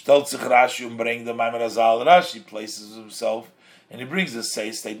stellt sich Rashi bring the Maimer Azal. Rashi places himself and he brings the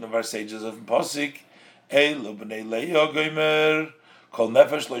statement of our sages of Posik. These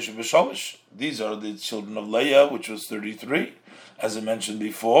are the children of Leah, which was 33, as I mentioned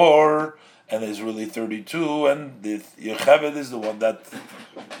before, and is really 32, and the Yecheved is the one that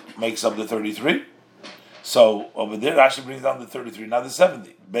makes up the 33. So over there, Rashi brings down the 33, now the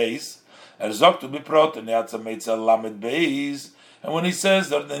 70. Beis, Zok to be prot, and Yatza Meitza Lamed Beis, And when he says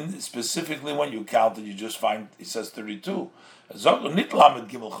that, then specifically when you count it, you just find, he says 32. It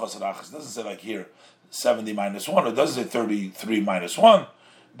doesn't say like here, 70 minus 1, it doesn't say 33 minus 1,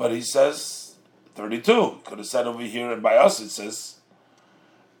 but he says 32. Could have said over here, and by us it says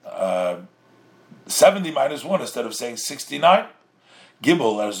 70 minus 1 instead of saying 69.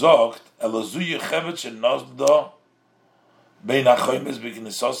 Gimel erzogt elazu yechevet shenozdo bein hachoymes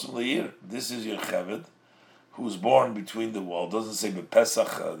b'knesosim leir. This is Yechevet, who was born between the wall. It doesn't say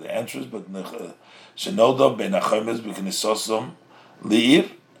b'Pesach the entrance, but shenozdo bein hachoymes b'knesosim leir,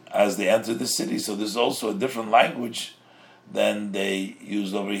 as they enter the city. So there's also a different language than they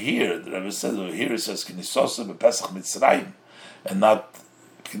used over here. The Rebbe says over here it says knesosim b'Pesach Mitzrayim, and not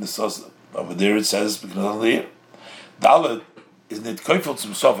knesosim. Over there it says b'knesosim leir. Dalet is nit koifel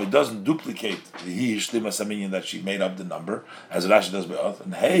himself. It doesn't duplicate the he shlimas aminyan that she made up the number, as Rashi does by author.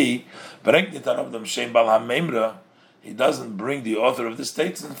 And hey, brengt nit of them shem bal hamemra. He doesn't bring the author of the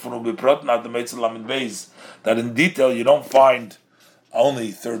statement from Ubiprot, not the Meitzel Lamed Beis, that in detail you don't find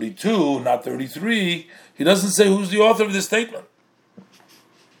only 32, not 33. He doesn't say who's the author of the statement.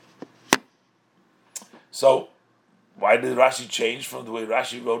 So, why did Rashi change from the way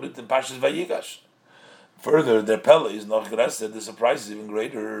Rashi wrote it in Parshas Vayigash? Further, their pelle is noch grested. The surprise is even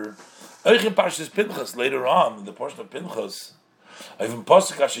greater. In Parshas Pinchas, later on, in the portion of Pinchas, even when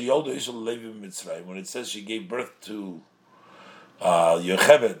it says she gave birth to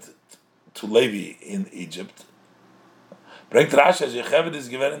Yocheved, to Levi in Egypt, bringt Rashi as Yocheved is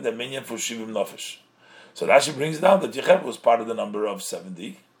given in the minyan for Shivim Nofesh. So Rashi brings down that Yocheved was part of the number of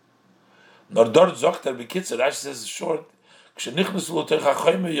 70. Nor dort zochter bekitzer. Rashi says short.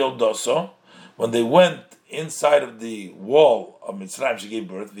 When they went inside of the wall of Mitzrayim, she gave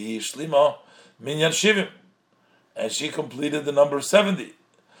birth. V'hi shlima minyan shivim, and she completed the number 70.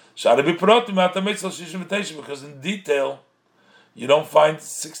 Because in detail, you don't find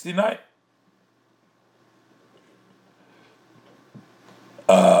 69.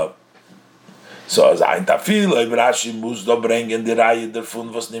 So as ein Tafil, Rashi muss da bringen die Reihe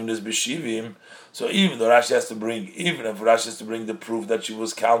davon, was nimmt es beschivim. So even though Rashi has to bring, even if Rashi has to bring the proof that she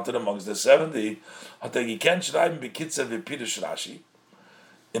was counted amongst the 70, hat can't schreiben bekitzer wie Pirush Rashi.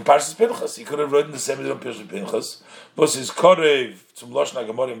 In Parshas Pinchas, he could have written the same as in Parshas Pinchas, but his korev zum Loshna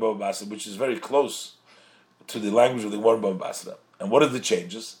Gemara in Bava Basra, which is very close to the language of the Gemara in Bava Basra. And what are the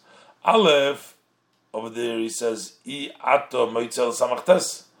changes? Aleph, over there he says, I ato moitzel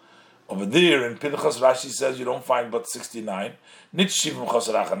samachtes. Over there in Pinchas, Rashi says you don't find but 69. Nit shivim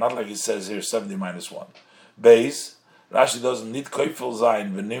chosaracha, not like it says here 70 minus 1. Beis, Rashi doesn't need koifel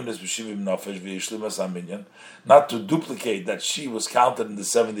zayin v'nimnes b'shivim nofesh v'yishlimas aminyan, not to duplicate that she was counted in the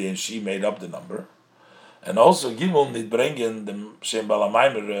 70 and she made up the number. And also Gimel need bring in the Shem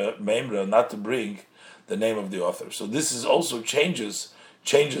Balamayimra, not to bring the name of the author. So this is also changes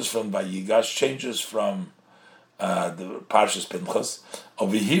from Vayigash, changes from the Parshas Pinchas.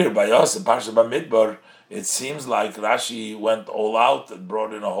 Over here by us in Parshas Bamidbar, it seems like Rashi went all out and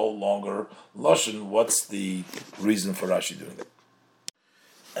brought in a whole longer lashon. What's the reason for Rashi doing it?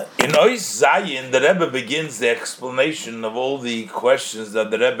 In Ois Zayin, the Rebbe begins the explanation of all the questions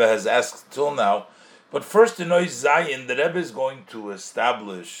that the Rebbe has asked till now. But first in Ois Zayin, the Rebbe is going to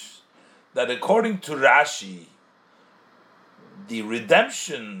establish that according to Rashi, the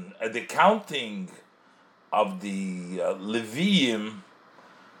redemption, the counting of the Leviim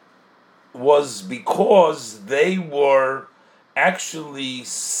was because they were actually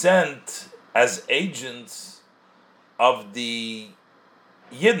sent as agents of the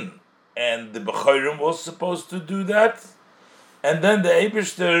Yidden, and the Bechorim was supposed to do that, and then the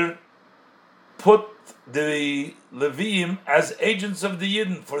Eibishter put the Leviim as agents of the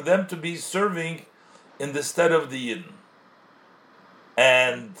Yidden for them to be serving in the stead of the Yidden.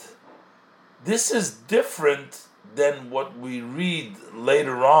 And this is different than what we read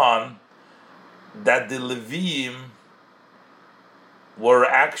later on, that the Leviim were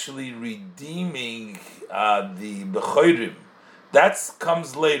actually redeeming the Bechorim. That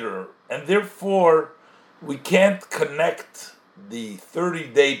comes later, and therefore we can't connect the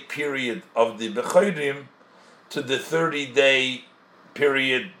 30-day period of the Bechorim to the 30-day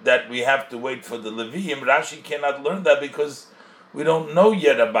period that we have to wait for the Leviim. Rashi cannot learn that because we don't know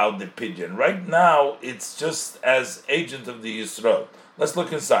yet about the pigeon. Right now, it's just as agent of the Yisrael. Let's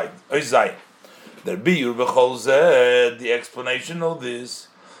look inside. Oizai. Der Biur b'chol zeh, the explanation of this,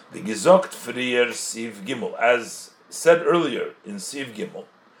 the Gezogt frier Siv Gimel, as said earlier in Siv Gimel,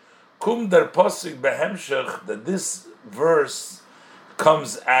 kum der Posik behemshech, that this verse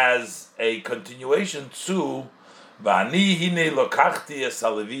comes as a continuation to V'ani hine lokachti es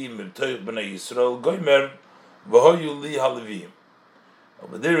halevim b'toich b'nei Yisrael goymer v'hoyu li halevim.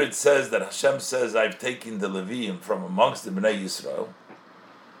 Over there it says that Hashem says, I've taken the Leviim from amongst the Bnei Yisrael,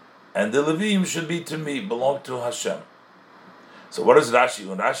 and the Leviim should be to me, belong to Hashem. So what does Rashi,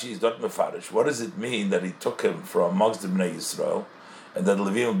 when Rashi is dot mefarish, what does it mean that he took him from amongst the Bnei Yisrael, and that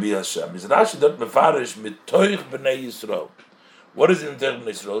Leviim will be Hashem? Is Rashi dot mefarish mitoich Bnei Yisrael? What is in Bnei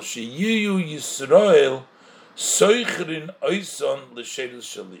Yisrael? Sheyiyu Yisrael soichrin oison l'shedus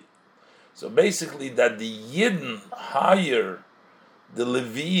shali. So basically that the Yidden hire the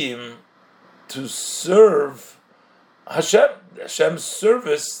Leviim to serve Hashem. Hashem's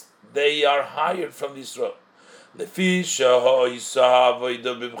service, they are hired from Yisrael. The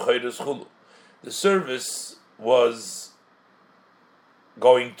service was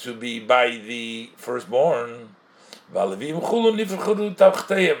going to be by the firstborn, and the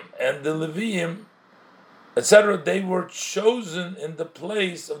Leviim, etc., they were chosen in the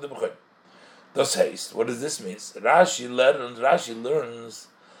place of the Bechor. Thus haste. What does this mean? Rashi learns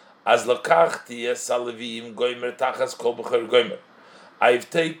as lakachti es Leviim goimer tachas kol Bechor goimer. I've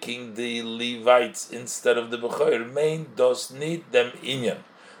taken the Levites instead of the Bechor. Main does need them inyan.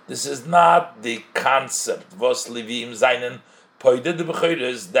 This is not the concept. Vos Leviim seinen poide the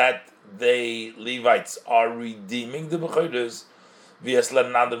Bechoros, that they Levites are redeeming the Bechoros. As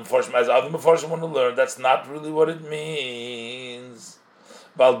other Meforshim want to learn, that's not really what it means.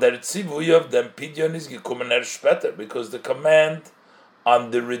 Weil der Zivui of them Pidyon is gekommen später, because the command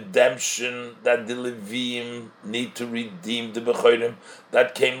on the redemption that the Levim need to redeem the Bechorim,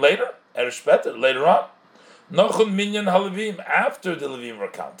 that came later, später, later on. Nochun minyan haLevim, after the Levim were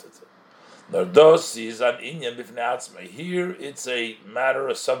counted. Nordos is an inyan b'fnei atzma. Here it's a matter,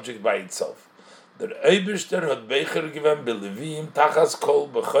 a subject by itself. Der Eibishter hat Becher given b'Levim tachas kol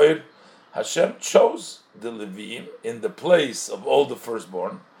Bechor. Hashem chose the Levim in the place of all the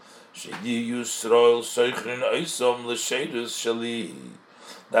firstborn. That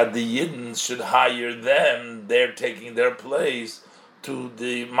the Yidden should hire them, they're taking their place to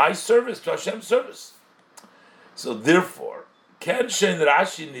my service, to Hashem's service. So therefore,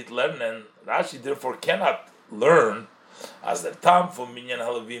 Rashi therefore cannot learn as the tam for minyan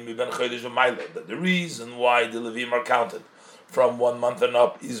haLevim ben chodesh v'maylo, that the reason why the Levim are counted from 1 month and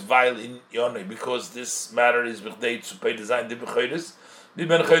up is vile in Yonah, because this matter is b'chdei to pay design the Bechoros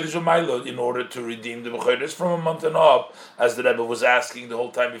in order to redeem the Bechoros from a month and up, as the Rebbe was asking the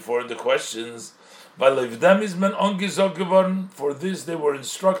whole time before in the questions. For this they were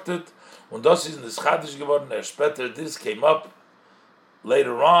instructed, und das ist in das Chadish geworden, später this came up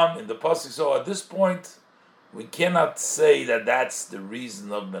later on in the Pasuk. So at this point, we cannot say that that's the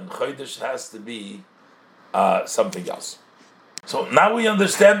reason of Ben Chodesh. Has to be something else. So now we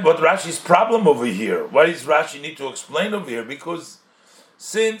understand what Rashi's problem over here. Why does Rashi need to explain over here? Because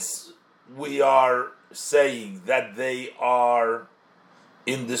since we are saying that they are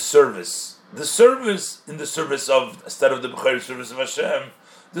in the service of, instead of the Bechor service of Hashem,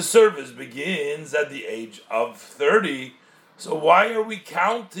 the service begins at the age of 30. So why are we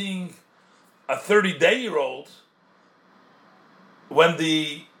counting a 30-day-old when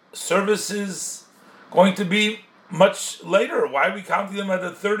the service is going to be much later? Why are we counting them at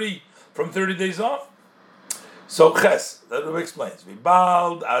the 30 from 30 days off? So Ches, that explains.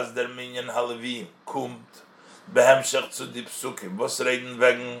 Vibald as der minyan haLevim kumt behemshech zu di psukim was reden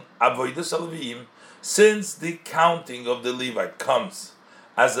wegen avodas haLevim, since the counting of the Levite comes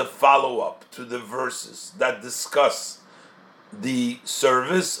as a follow-up to the verses that discuss the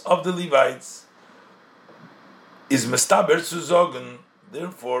service of the Levites, is mestaber zu sagen.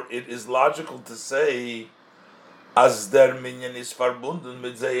 Therefore, it is logical to say, as der minyan is verbunden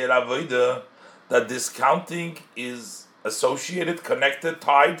mit zeir avoda, that this counting is associated, connected,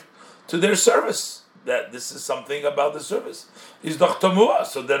 tied to their service. That this is something about the service. Is doch tamua,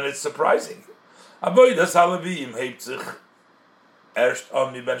 so then it's surprising. Avodas haLevim hebt sich erst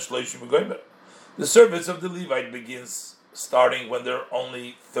an mi ben shloshim goymer. The service of the Levite begins starting when they're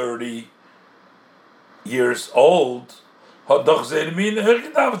only 30 years old. So to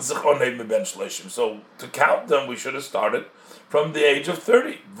count them, we should have started from the age of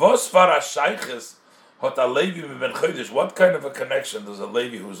 30. What kind of a connection does a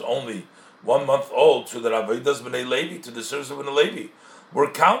Levi who's only 1 month old to the Avodas B'nai Levi, to the service of B'nai Levi?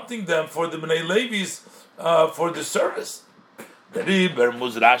 We're counting them for the B'nai Levis for the service. That's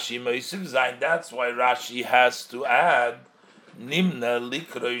why Rashi has to add Nimna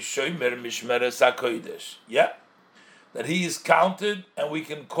Likroi Shomer Mishmeres HaKodesh. Yeah, that he is counted, and we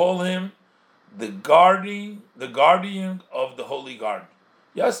can call him the guardian of the Holy Guard.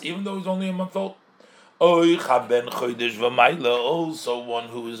 Yes, even though he's only a month old. Also one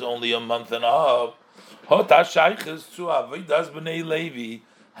who is only a month and up. Hota Shaykhis to Avodas B'nei Levi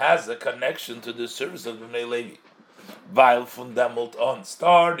has a connection to the service of B'nei Levi. Weil von demult on,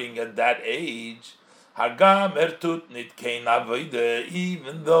 starting at that age, Hagam tut nit kein Avodah,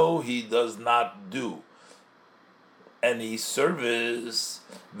 even though he does not do any service,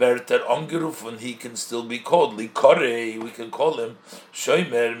 Werter angerufen, he can still be called Likore, we can call him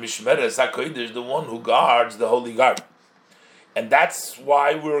Shomer Mishmeres HaKodesh, the one who guards the Holy Garden. And that's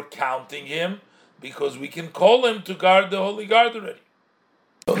why we're counting him, because we can call him to guard the Holy Garden already.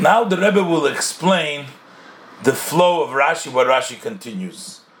 So now the Rebbe will explain the flow of Rashi, what Rashi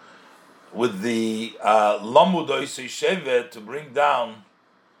continues with the Lamud Oisei Shevet to bring down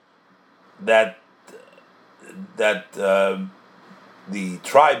that the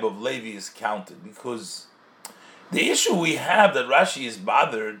tribe of Levi is counted, because the issue we have that Rashi is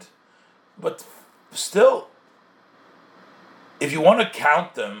bothered, but still, if you want to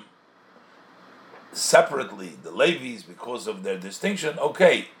count them separately, the Levis, because of their distinction,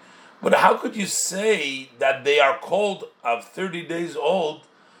 okay. But how could you say that they are called of 30 days old,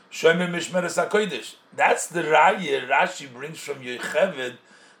 Shomer Mishmeres HaKodesh? That's the Raya Rashi brings from Yocheved,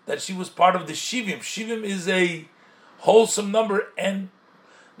 that she was part of the Shivim. Shivim is a wholesome number, and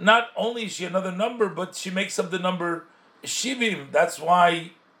not only is she another number, but she makes up the number Shivim. That's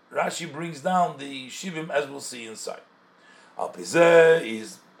why Rashi brings down the Shivim, as we'll see inside. Alpizeh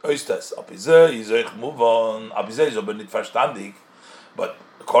is Oistas. Alpizeh is Eich Muvon. Alpizeh is aber nicht verstandig. But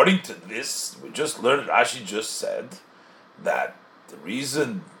according to this, we just learned, Rashi just said that the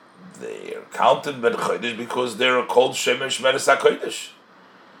reason they are counted Ben Chodesh because they are called Shomer Mishmeres HaKodesh.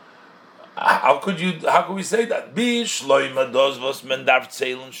 How could we say that?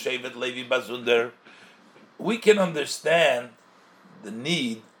 We can understand the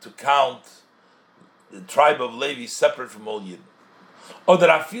need to count the tribe of Levi separate from all Yidden. Or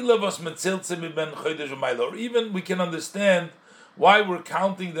even we can understand why we're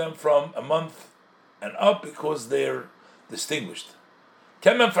counting them from a month and up, because they're distinguished. We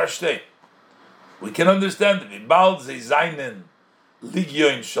can understand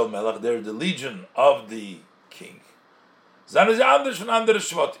Legion Shel Melech, they're the legion of the king. So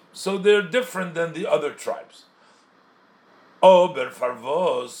they're different than the other tribes. But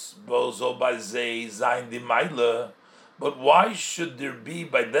why should there be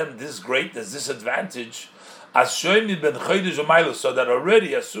by them this greatness, this advantage? So that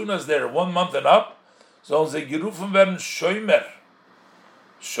already, as soon as they're 1 month and up, so they gerufen werden Shomer.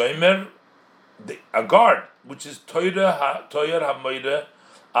 Shomer, a guard, which is Toyer HaMoire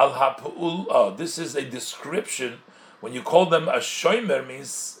Al HaPu'ul. This is a description. When you call them a Shomer,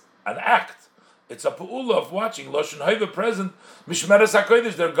 means an act. It's a Pu'ul of watching. Loshen Hoive present. Mishmeres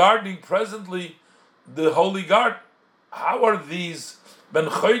HaKodesh, they're guarding presently the Holy Guard. How are these Ben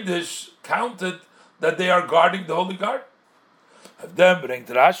Chodesh counted that they are guarding the Holy Guard? Then bring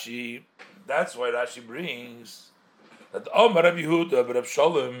Rashi. That's why Rashi brings that Rabbi Yehuda, Rabbi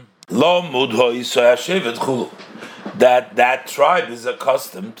Shalom, Lo Mudho Yisrael Shevet Chulu, that tribe is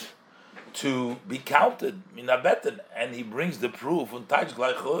accustomed to be counted minabeten, and he brings the proof on Taj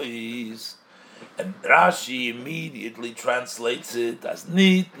Gleichois, and Rashi immediately translates it as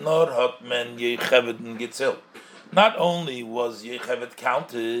Nit Nor Hotman Yechevet Gitzel. Not only was Yechevet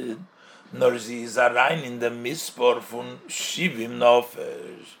counted, nor sie ist rein in the Mispor von Shivim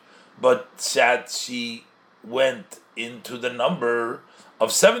Nofesh, but that she went into the number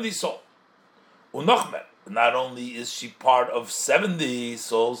of 70 souls. Unochmer, not only is she part of 70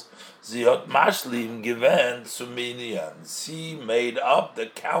 souls, sie hat Mashlim given Suminian. She made up the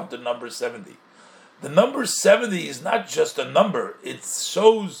count, the number 70. The number 70 is not just a number, it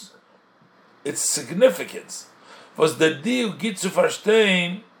shows its significance. Was the Diu geht zu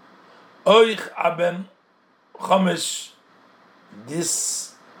verstehen, euch haben Chomesh,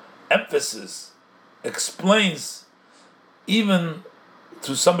 this emphasis explains even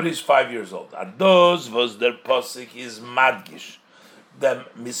to somebody who's 5 years old. Ados was their posik is madgish, them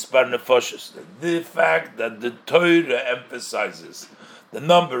mispar nefoshes. The fact that the Torah emphasizes the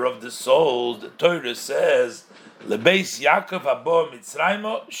number of the souls, the Torah says, Lebeis Yaakov abo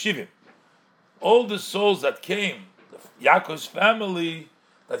Mitzraymo Shivim. All the souls that came, Yaakov's family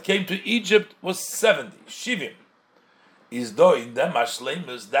that came to Egypt was 70. Shivim is though in them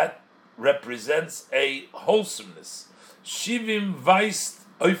Ashlemus, that represents a wholesomeness. Shivim weist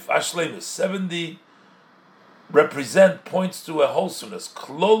auf Ashlemus. 70 points to a wholesomeness.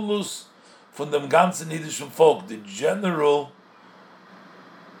 Klolus von dem ganzen jüdischen Volk, the general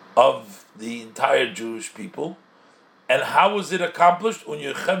of the entire Jewish people. And how was it accomplished? Und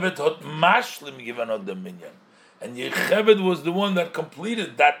Yocheved hat mashlim given the minyan. And Yocheved was the one that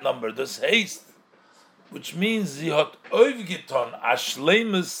completed that number, this haste, which means sie hat aufgetan a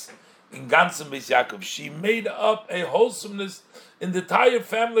Schleimes in ganzem Beis Yaakov. She made up a wholesomeness in the entire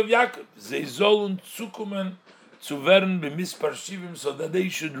family of Yaakov. Sie sollen zukommen zu werden b'mispar shivim, so that they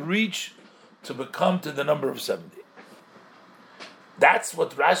should reach to become to the number of 70. That's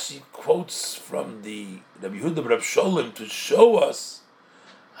what Rashi quotes from the Rabbi Yehuda Reb Sholem to show us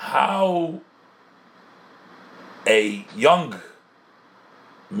how a young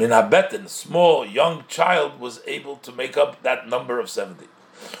minabeten, small young child, was able to make up that number of 70.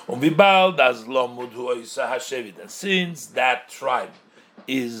 And since that tribe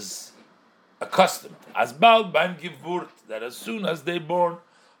is accustomed, as bald beim Geburt, that as soon as they're born,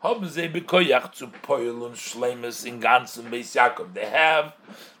 haben sie bekoyach zu poilun shleimes in ganzen Beis Yaakov. They have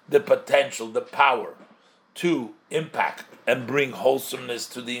the potential, the power to impact and bring wholesomeness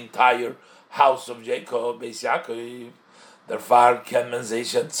to the entire house of Jacob, Beis Yaakov. Therefore, can man say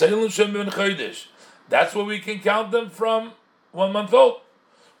shetzeilen shem ben chodesh. That's where we can count them from 1 month old.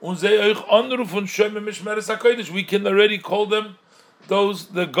 Und sie euch anrufen shem mishmeres hakodesh. We can already call them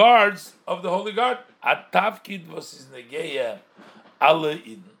the guards of the holy guard. Atavkid was is negeya alle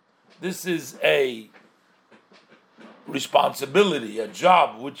iden. This is a responsibility, a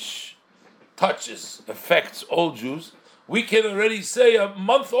job which affects all Jews. We can already say a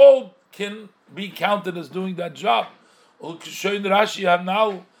month old can be counted as doing that job. We'll show in Rashi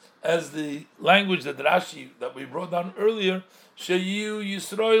now as the language that we brought down earlier, Sheyu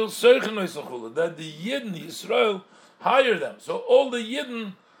Yisrael Seichen, that the Yidden Yisrael hire them. So all the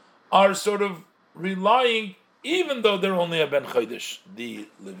Yidden are sort of relying, even though they're only a Ben Chodesh, the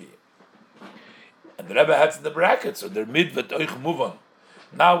Levi. And the Rebbe has in the brackets, so they're midvet oich muvan.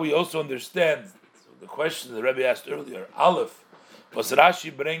 Now we also understand the question the Rebbe asked earlier. Aleph, was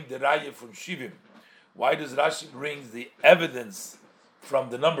Rashi bring the Raya from Shivim? Why does Rashi bring the evidence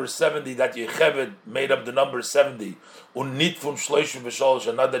from the number 70 that Yocheved made up the number 70, und nit von Shloshim v'sholosh,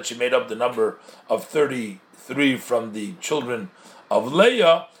 and not that she made up the number of 33 from the children of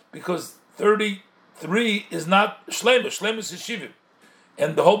Leah? Because 33 is not Shlemus. Shlemus is Shivim,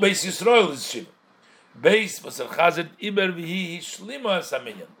 and the whole Beis Yisrael is Shivim. Beis was chazed iber v'hi shlima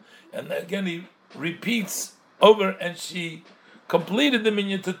saminyan, and again he repeats over, and she completed the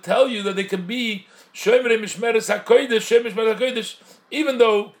minyan to tell you that they can be Shemrei Mishmeres HaKodesh, Shem Mishmeres HaKodesh, even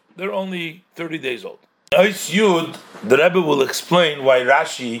though they're only 30 days old. Ois Yud, the Rebbe will explain why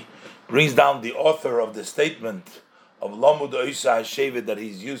Rashi brings down the author of the statement of Lamud Oisa HaShevet that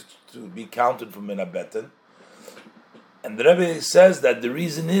he's used to be counted from Minabeten. And the Rebbe says that the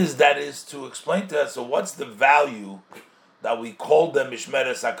reason is to explain to us, so what's the value that we call them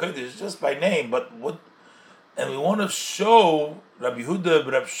Mishmeres HaKodesh just by name, but what? And we want to show Rabbi Yehuda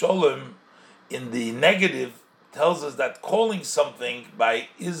Reb Sholem in the negative tells us that calling something by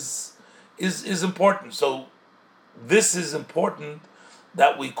is important. So this is important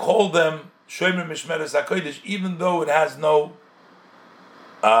that we call them Shomer Mishmeres HaKodesh, even though it has no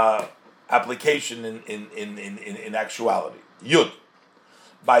application in actuality. Yud.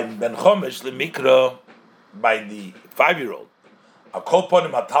 By Ben Chomesh Lemikra, by the 5-year-old, a kol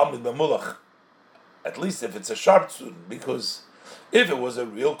ponim a Talmud b'mulach, at least if it's a sharp student, because if it was a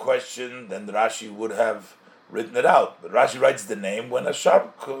real question, then the Rashi would have written it out. But Rashi writes the name when a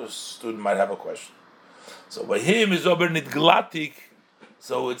sharp student might have a question. So by him is ober nitglatik,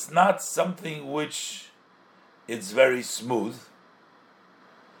 so it's not something which it's very smooth.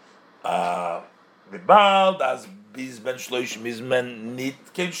 Ribald as biz ben shloishim is men nit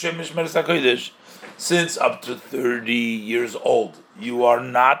ken shemish meres hakodesh. Since up to 30 years old, you are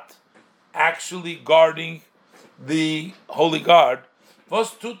not actually guarding the holy guard.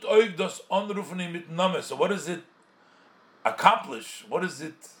 Was tut euch das anrufen mit Name? So what does it accomplish? What does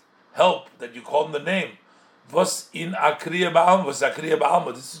it help that you call him the name? Was in akriya ba'alma? Was akriya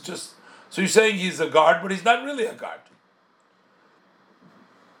ba'alma? This is just, so you're saying he's a guard, but he's not really a guard.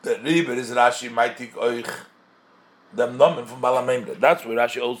 The Riber is Rashi maitik euch dem Namen from Balamemre. That's where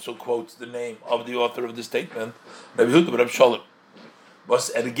Rashi also quotes the name of the author of the statement, Rabbi Yehuda Reb Sholem.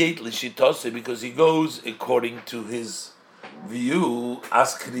 Was ergeit l'shitose, because he goes according to his view.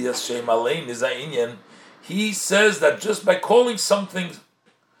 Askriyas Shem Alein is Inyan. He says that just by calling something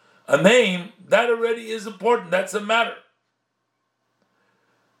a name, that already is important. That's a matter,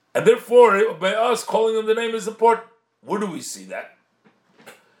 and therefore, by us calling them the name is important. Where do we see that?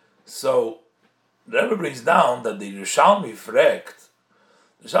 So the Rebbe brings down that the Yerushalmi fragt.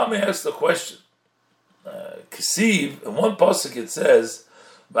 The Yerushalmi asks the question. Kesiv, in one pasuk it says,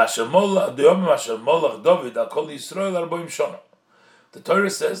 the Torah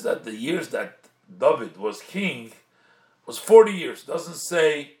says that the years that David was king was 40 years. It doesn't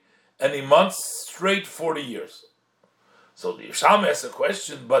say and he months straight 40 years. So the Yerushalmi asks a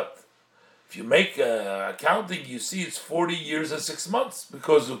question, but if you make accounting, you see it's 40 years and 6 months,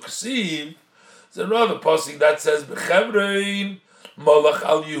 because Uksiv, there's another passing that says, B'chevrein Malach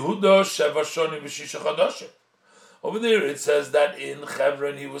al Yehuda Sheva Shonim V'Shisha Chadashim. Over there it says that in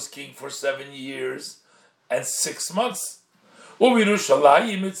Hebron he was king for 7 years and 6 months.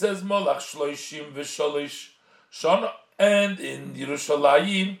 Yerushalayim it says Malach Shloishim V'Shalish Shana, and in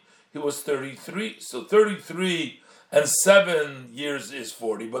Yerushalayim he was 33. So 33 and 7 years is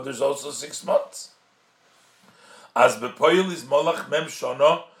 40, but there's also 6 months. As Bepoil is Malach Mem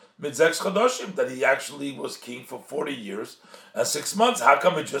Shana Mitzek Chadashim, that he actually was king for 40 years and 6 months. How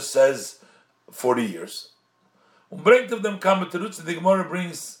come it just says 40 years? Brengt of them come to roots, the Gemara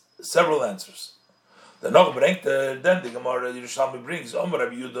brings several answers. Then the Gemara Yerushalmi brings Omer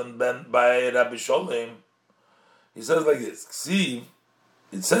Rabbi Yudon ben by Rabbi Sholem. He says like this: Ksiv,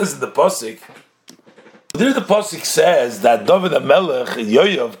 it says in the pasuk. There the pasuk says that David HaMelech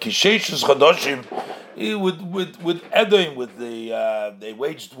Yoav Kisheshus Chadoshim, with Edom, with they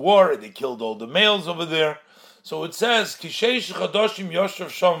waged war and they killed all the males over there. So it says Kisheshus Chadoshim Yoshev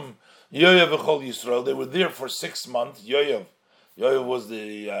Sham Yoav v'chol Yisrael. They were there for 6 months. Yoav was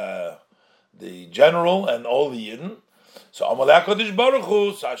the general and all the Yidden. So Amalei HaKadosh Baruch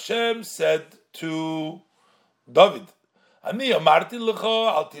Hu, so Hashem said to David, Ani amarti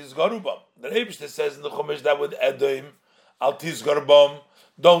lecha al tizgaru bam. The Eibishter says in the Chumash that with Edom, al tizgar bam,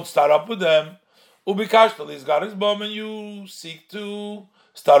 don't start up with them. Ubikashta lizgaris bam, and you seek to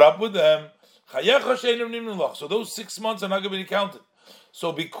start up with them. So those 6 months are not going to be counted.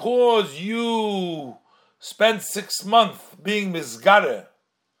 So because you spent 6 months being Mizgare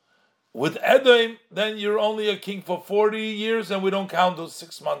with Edom, then you're only a king for 40 years, and we don't count those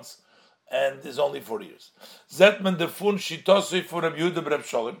 6 months, and it's only 40 years. Zetman defun shitosui for Rabbi Yehuda Reb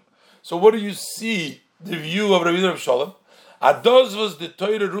Sholem. So what do you see, the view of Rabbi Yehuda Reb Sholem? Ados was the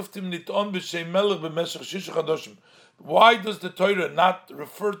Torah ruftim niton b'shem melech b'meshach shisha chadoshim. Why does the Torah not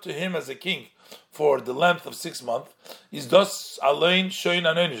refer to him as a king for the length of 6 months? Is thus allein shoyin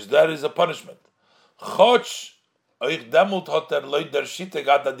anonish. That is a punishment. Choch oich demult hoter loy der shite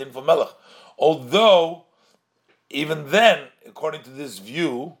gad adin for melech. Although, even then, according to this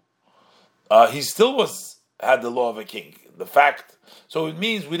view, he still had the law of a king. The fact, so it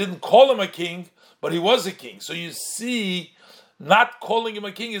means we didn't call him a king, but he was a king. So you see, not calling him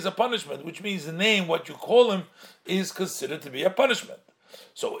a king is a punishment, which means the name, what you call him, is considered to be a punishment.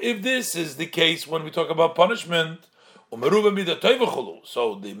 So if this is the case when we talk about punishment, so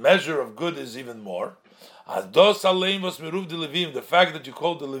the measure of good is even more. The fact that you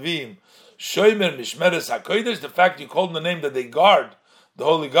called the Levim Shomer Mishmeres HaKodesh, the fact you called them the name that they guard, the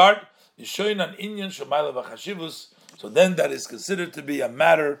holy guard, is showing an inyan Shomayla V'Chashivus. So then that is considered to be a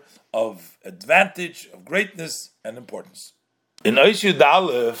matter of advantage, of greatness and importance. In Ois Yud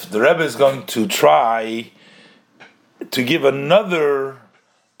Aleph, the Rebbe is going to try to give another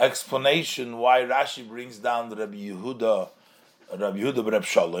explanation why Rashi brings down the Rabbi Yehuda Reb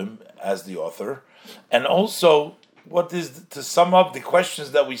Sholem as the author, and also what is to sum up the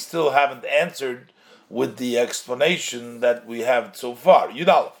questions that we still haven't answered with the explanation that we have so far. Yud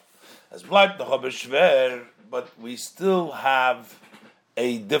Aleph, as bleibt noch aber schwer, but we still have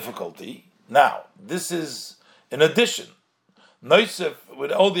a difficulty. Now, this is in addition. Noisef,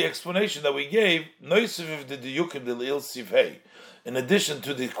 with all the explanation that we gave, Noisef if the Diyukim the Leil Sifhei, in addition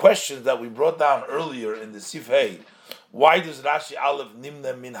to the questions that we brought down earlier in the Sifhei, why does Rashi Aleph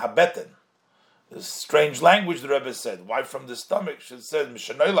Nimne min habeten? This strange language the Rebbe said. Why from the stomach? Should say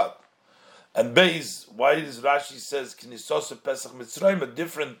Mishanoilat. And Beis, why does Rashi says Knisos Pesach Mitzrayim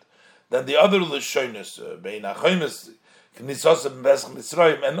different than the other Lashonis, Bein Achoimis, Knisos Pesach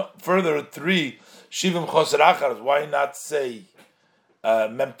Mitzrayim, and further 3 Shivim Choser Achar. Why not say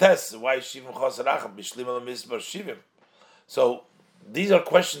Memtes? Why Shivim Choser Achar? Bishlim al Misbar Shivim. So these are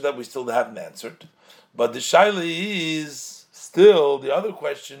questions that we still haven't answered. But the shaila is still, the other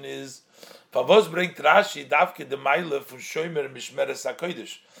question is, Pavos bringt Rashi davke de Meile for Shomer Mishmeres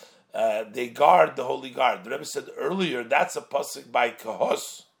HaKodesh. They guard the holy guard. The Rebbe said earlier that's a pasuk by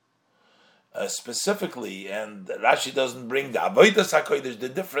Kahos specifically, and Rashi doesn't bring the Avodas HaKodesh. The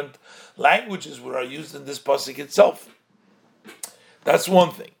different languages were used in this pasuk itself. That's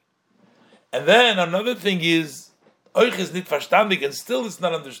one thing. And then another thing is, Euch is nicht verstandig, and still it's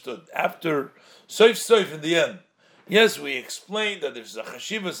not understood. After Soif in the end, yes, we explained that there's a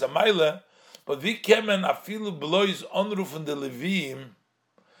chashivas, a maila, but we kemen afilu belois onrufen the Levim,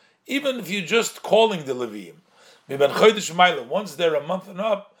 even if you're just calling the Levim, once they're a month and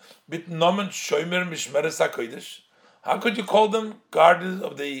up, bit nomen shomer mishmeres hakodesh, How could you call them guardians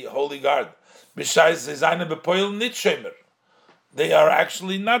of the holy guard? They are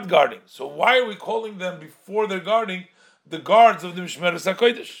actually not guarding. So why are we calling them, before they're guarding, the guards of the Mishmeres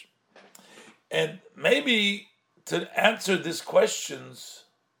HaKodesh? And maybe to answer these questions,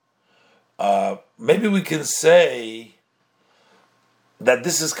 maybe we can say that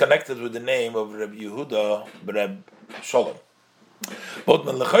this is connected with the name of Reb Yehuda Reb Sholem. But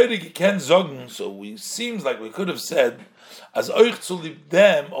man lechayrig can sagen, so it seems like we could have said, as euch zu lieb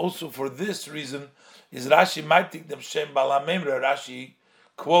them, also for this reason, is Rashi maitik dem Shem Balamemre. Rashi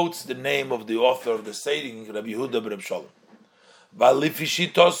quotes the name of the author of the saying, Reb Yehuda Reb Sholem.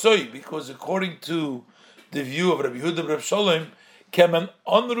 Because according to the view of Reb Yehuda Reb Sholem, kemen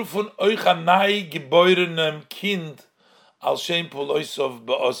anrufen euch anai geborenem Kind al Shem Poloisov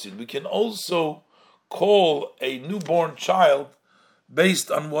Ba'osid. We can also call a newborn child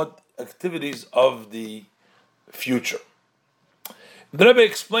based on what activities of the future. The Rebbe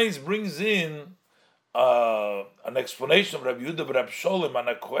explains, brings in an explanation of Rabbi Yehuda Reb Sholem on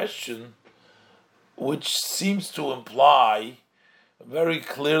a question which seems to imply very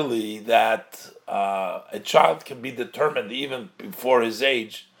clearly that a child can be determined even before his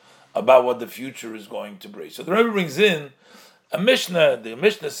age about what the future is going to bring. So the Rebbe brings in a Mishnah. The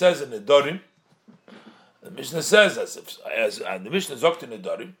Mishnah says in the Dorim, the Mishnah says, as the Mishnah zogt in the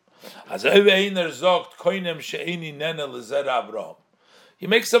Dorim, as einer zogt koinem she'eni nene lezer Avraham. He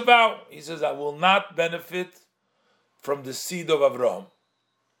makes a vow. He says, I will not benefit from the seed of Avraham.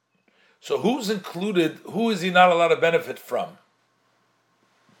 So who's included? Who is he not allowed to benefit from?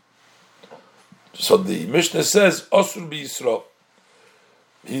 So the Mishnah says, Osur b'Yisrael.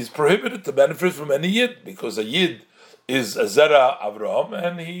 He's prohibited to benefit from any Yid, because a Yid is a Zera Avraham,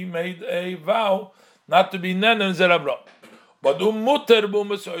 and he made a vow not to be Nen and Zera Avraham. But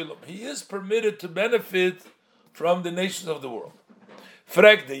he is permitted to benefit from the nations of the world.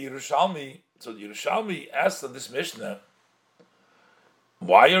 Frag the Yerushalmi. So the Yerushalmi asked on this Mishnah,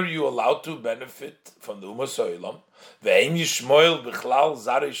 why are you allowed to benefit from the Umas Oilam? Ve'im Yishmoel b'chlal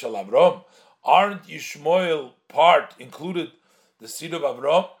zarei shel Avraham. Aren't Yishmoel part included the seed of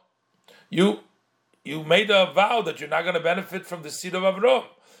Avraham? You made a vow that you're not going to benefit from the seed of Avraham.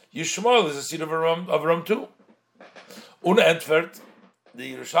 Yishmoel is the seed of Avraham too. Unentfert,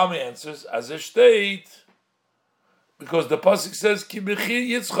 the Yerushalmi answers, as a state, because the pasuk says, Ki b'chi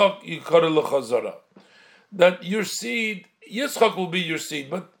Yitzchak yikare l'chazara, that your seed, Yitzchak will be your seed,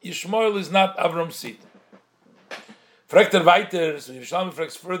 but Yishmoel is not Avram's seed. Fragt weiter, so Yerushalmi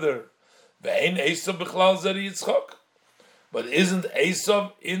fragt further, Ve'ein Esav b'chlal zeri Yitzchak, but isn't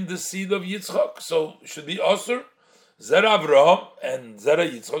Esav in the seed of Yitzchak? So should be Osir, Zera Avraham, and Zera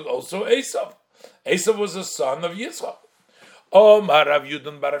Yitzchak also Esav. Esav was a son of Yitzchak. Omar Rav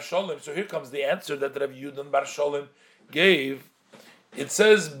Yudan bar Sholem. So here comes the answer that Rav Yudan bar Sholem gave. It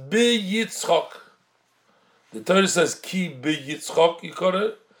says Bi Yitzchak. The Torah says Ki Bi Yitzchak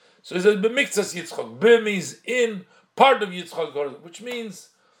Yikore. So it says Bi Miktzas Yitzchak. Bi means in part of Yitzchak, which means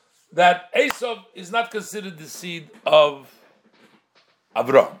that Esav is not considered the seed of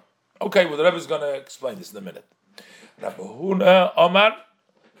Avraham. Okay, well the Rebbe is going to explain this in a minute. Rabbi Huna Omar,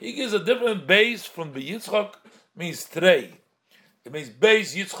 he gives a different base from Bi Yitzchak, means trei. It means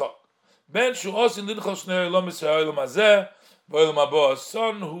base Yitzchak. Ben shu'osin lidchal shnei olam yisrael olam hazeh v'olam haba, a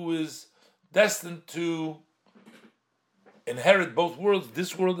son who is destined to inherit both worlds,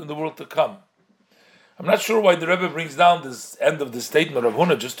 this world and the world to come. I'm not sure why the Rebbe brings down this end of the statement of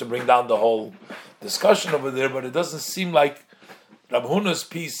Huna just to bring down the whole discussion over there, but it doesn't seem like Rab Huna's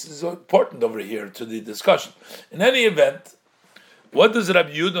piece is important over here to the discussion. In any event, what does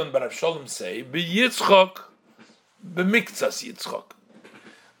Rabbi Yudan bar Sholem say? Be Yitzchak, be Miktzas Yitzchak.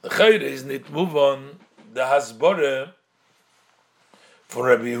 The Chayre is not move on the Hasbore for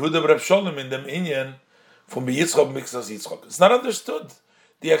Rabbi Yehuda bar Sholem in them Inyan from be Yitzchak, Miktzas Yitzchak. It's not understood.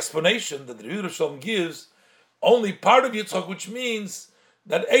 The explanation that Rabbi Yehuda Sholem gives only part of Yitzchak, which means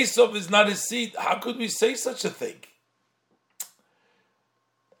that Esav is not his seed. How could we say such a thing?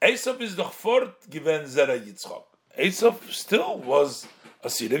 Esav is doch fort given Zera Yitzchak. Esav still was a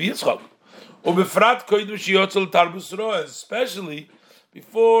seed of Yitzchak. Especially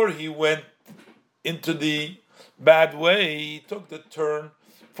before he went into the bad way, he took the turn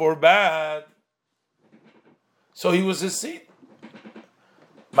for bad. So he was his seed.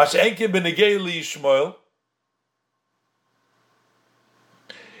 Mash'enke benegei Yishmael.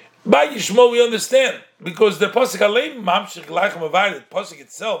 By Yishmael we understand, because the Pasuk Aleim Mamshech Lachem Avayit, the Pasuk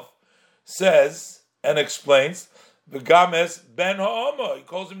itself says and explains, V'games ben ha'oma, he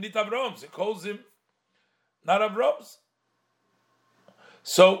calls him Nit Avrahams, he calls him not Avrahams.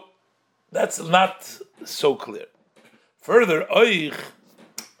 So that's not so clear. Further, oich.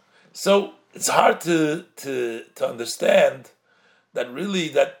 So it's hard to understand that really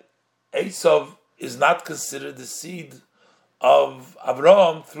that Esav is not considered the seed of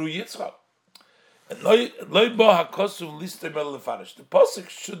Abraham through Yitzchak. And the pasuk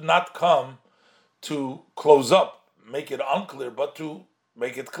should not come to close up, make it unclear, but to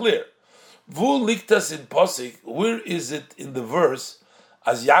make it clear. Vu liktas in pasuk. Where is it in the verse?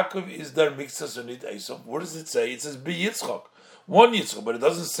 As Yaakov is there mixas on it Esav. Where does it say? It says be Yitzchak, one Yitzchak, but it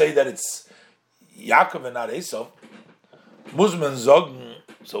doesn't say that it's Yaakov and not Esav. Musman Zogn.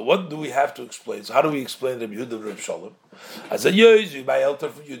 So what do we have to explain? So how do we explain the Yehuda of Reb Shalom? As a Yezri by Elter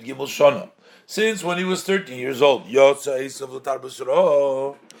from Yud Gimel Shana. Since when he was 13 years old, Yotza Esav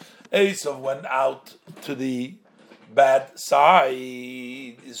l'Tarbusro. Esav went out to the bad side.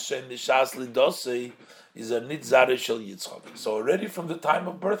 Is Shem Nishas Lidosei is a Nitzare Shel Yitzchak. So already from the time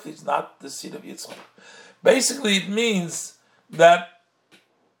of birth, he's not the seed of Yitzchak. Basically, it means that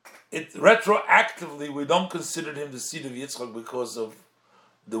it retroactively we don't consider him the seed of Yitzchak because of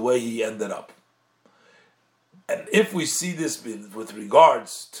the way he ended up. And if we see this with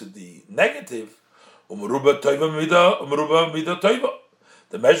regards to the negative, the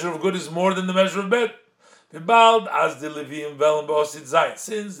measure of good is more than the measure of bad. Since the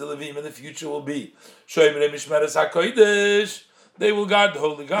Levim in the future will be they will guard the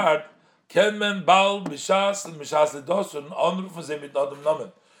holy guard.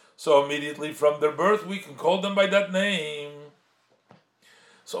 So immediately from their birth we can call them by that name.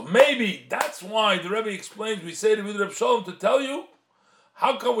 So maybe that's why the Rebbe explains, we say to Reb Shalom to tell you,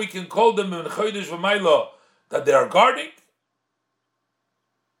 how come we can call them in Chodesh V'mayla that they are guarding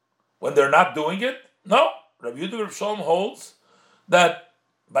when they're not doing it? No. Rabbi Yehuda Reb Shalom holds that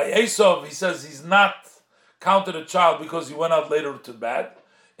by Esav, he says he's not counted a child because he went out later to bed.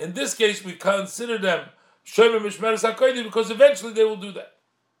 In this case, we consider them Shomer Mishmeres HaKodesh because eventually they will do that.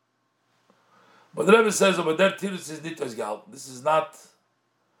 But the Rebbe says, this is not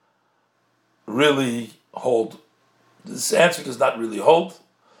really hold. This answer does not really hold.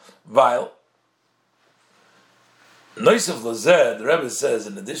 While Noisef Lazed, the Rebbe says,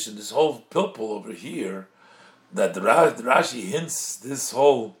 in addition, this whole pilpul over here, that the Rashi hints this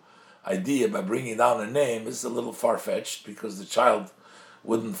whole idea by bringing down a name is a little far-fetched because the child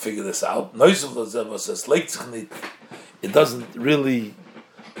wouldn't figure this out. Noisef Lazed says, it doesn't really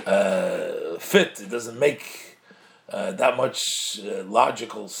fit. It doesn't make that much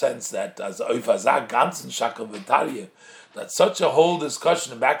logical sense that as Oifazak ganzen Shakel V'Tarye, that such a whole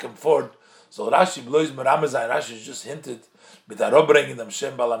discussion back and forth. So Rashi blows Meramazai. Rashi just hinted bringing them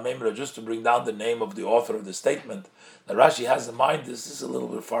Shem Balamemra just to bring down the name of the author of the statement that Rashi has in mind. This is a little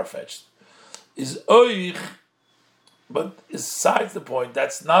bit far fetched. Is Oich, but besides the point,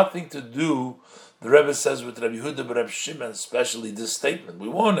 that's nothing to do. The Rebbe says with Rabbi Yehuda Reb Shimon, especially this statement. We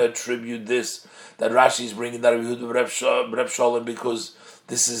want to attribute this, that Rashi is bringing that Rabbi Yehuda Reb Shalom because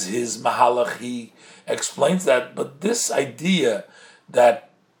this is his mahalach. He explains that. But this idea that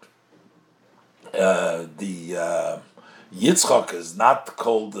the Yitzchak is not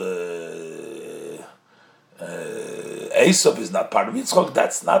called Esav is not part of Yitzchak,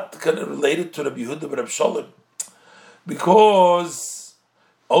 that's not kind of related to Rabbi Yehuda Reb Shalom. Because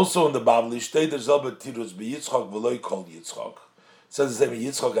also in the Babli, Shtei der selbe Tirus be Yitzchak v'loi called Yitzchak. It says the same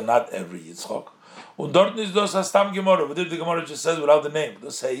Yitzchak and not every Yitzchak. Und dort is das Hastam Gemara. But the Gemara just says without the name,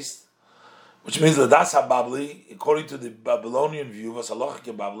 das heißt, which means that that's Babli, according to the Babylonian view, was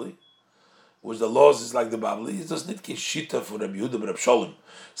halachic Babli, which the laws is like the Babli. It does not kishita for Rabbi Yehuda Reb Shalom.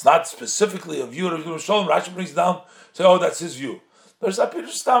 It's not specifically a view of Rabbi Yehuda Reb Shalom. Rashi brings down, say, oh, that's his view. There's a Pirush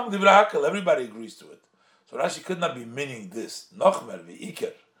Stam Divrei Hakel. Everybody agrees to it. So Rashi could not be meaning this. Nochmer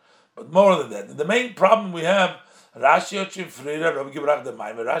v'ikir. But more than that, the main problem we have, Rashi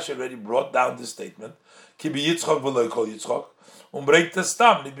already brought down this statement. Ki be Yitzchak v'loi kol Yitzchak. Bringt the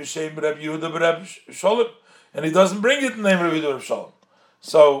stam ni b'shem Rabbi Yehuda Reb Shalom, and he doesn't bring it in the name of Rabbi Yehuda Reb Shalom.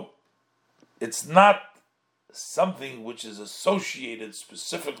 So it's not something which is associated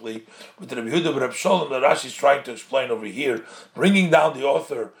specifically with Rabbi Yehuda Reb Shalom that Rashi is trying to explain over here, bringing down the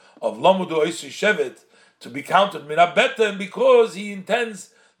author of Lamudu Oisri Shevet to be counted minabeten because he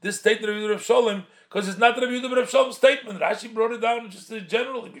intends this statement of Rabbi Yehuda Reb Shalom because it's not Rabbi Yehuda Reb Shalom's statement. Rashi brought it down just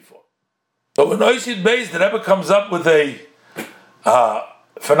generally before. So when Oishid Beis, the Rebbe comes up with a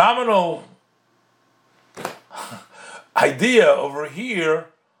phenomenal idea over here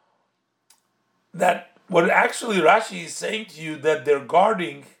that what actually Rashi is saying to you that they're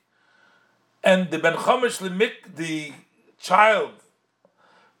guarding, and the Ben Chomesh Limik, the child,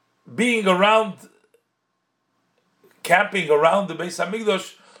 being around, camping around the Beis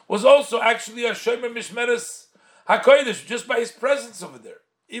Hamikdash, was also actually a Shomer Mishmeres HaKodesh, just by his presence over there.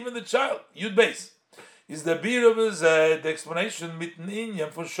 Even the child, Yud Beis. Is the beer of his, the explanation mit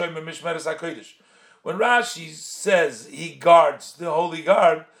Ninyam for Shomer Mishmeres HaKodesh. When Rashi says he guards the holy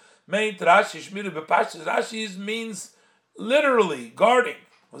guard, meint Rashi Shmiru Bepashas, Rashi means literally guarding.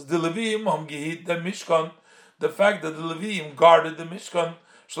 Was the Levim Hom Gehit the Mishkan, the fact that the Levim guarded the Mishkan,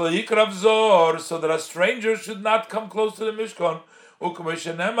 Shlo Yikrav Zor, so that a stranger should not come close to the Mishkan.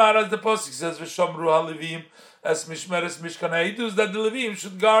 Ukameshenemar, as the Pasuk says, V'shomru HaLevim, as Mishmeres Mishkan Haidus, that the Levim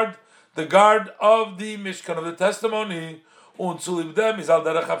should guard the guard of the Mishkan of the testimony. Und zu libdem is al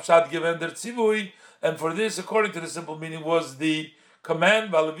derech hapshat given der tzivui, and for this, according to the simple meaning, was the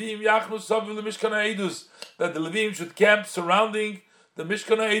command, V'alevim yachnu sovim the Mishkan Haidus, that the Levim should camp surrounding the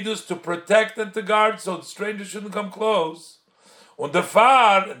Mishkan Haidus to protect and to guard, so the stranger shouldn't come close. Und der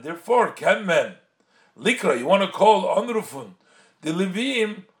Far, and therefore, can men, Likra, you want to call Onrufun, the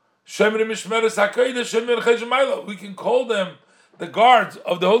Levim, Shemre Mishmeres HaKodesh, Shemre Cheshemayla. We can call them the guards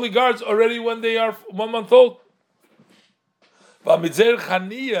of the holy guards already when they are 1 month old.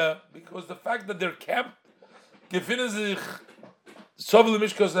 Because the fact that they're camped, so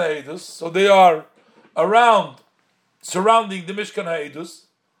they are around, surrounding the Mishkan HaEdus,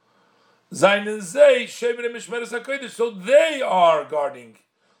 so they are guarding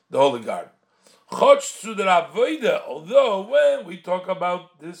the holy guard. Although when we talk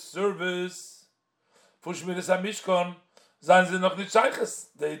about this service, they're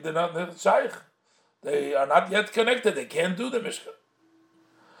not shaykh. They are not yet connected. They can't do the Mishkan.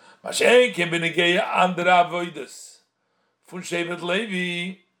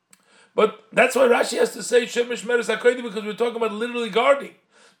 But that's why Rashi has to say Shemesh Meres HaKodesh, because we're talking about literally guarding.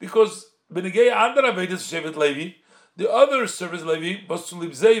 Because B'negei Andra Avodas Shevet Levi, the other service Levi,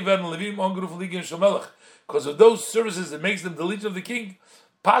 because of those services that makes them the legion of the king,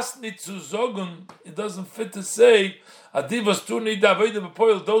 it doesn't fit to say those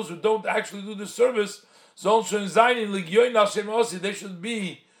who don't actually do the service, they should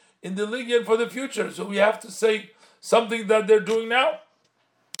be in the legion for the future. So we have to say something that they're doing now.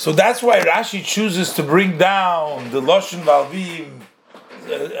 So that's why Rashi chooses to bring down the Loshen Valvim,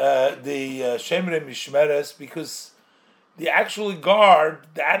 the Shemre Mishmeres, because the actual guard,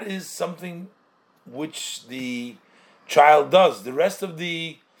 that is something which the child does. The rest of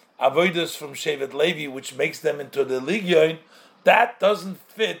the avodas from Shevet Levi, which makes them into the Legion, that doesn't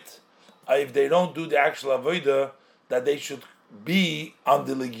fit if they don't do the actual avodah, that they should be on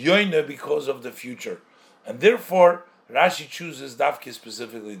the Legion because of the future. And therefore, Rashi chooses Dafke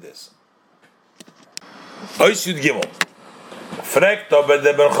specifically this.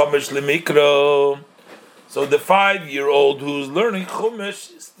 So the 5-year-old who's learning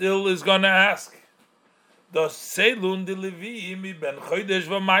Chumash still is going to ask, this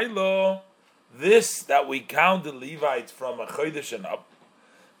that we count the Levites from a Chodesh and up,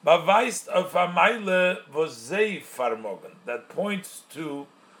 that points to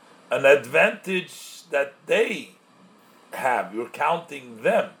an advantage that they have. You're counting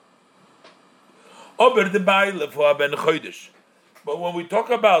them. But when we talk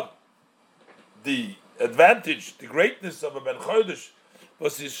about the advantage, the greatness of a Ben Chodesh,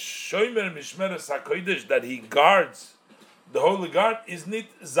 was his Shomer Mishmeres HaKodesh, that he guards the holy guard, is nit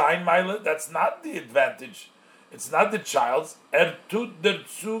Zayin Meile. That's not the advantage. It's not the child's. Tut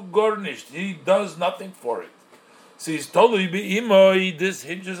derzu gornisht. He does nothing for it. So he's told this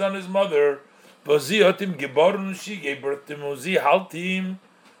hinges on his mother. She gave birth to him,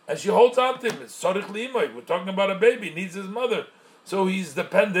 and she holds on to him. We're talking about a baby, he needs his mother. So he's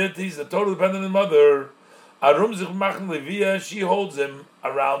dependent, he's a total dependent on his mother. She holds him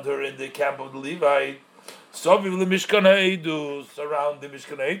around her in the camp of the Levite. Around the Mishkan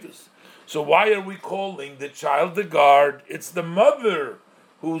Haidus. So why are we calling the child the guard? It's the mother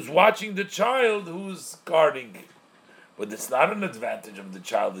who's watching the child who's guarding. But it's not an advantage of the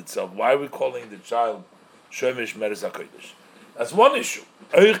child itself. Why are we calling the child Shomer Mishmeres HaKodesh? That's one issue.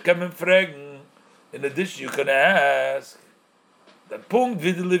 In addition, you can ask that Punkt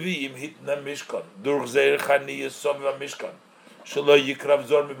wie die Levim hitten am Mishkan, durch sehr Chaniyas Soviv am Mishkan, shelo yikrav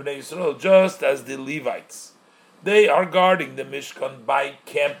zor mibnei Yisrael, just as the Levites, they are guarding the Mishkan by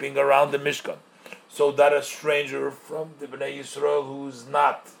camping around the Mishkan, so that a stranger from the Bnei Yisrael who's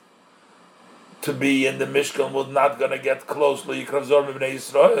not to be in the Mishkan was not going to get close, lo yikrav zor mibnei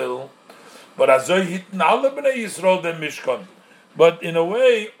Yisrael, but azoy hitten alle Bnei Yisrael the Mishkan. But in a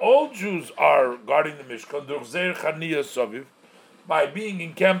way, all Jews are guarding the Mishkan, durch sehr Chaniyas Soviv, by being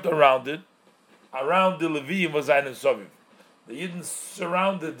encamped around it, around the Levim was ein Soviv. The Yidden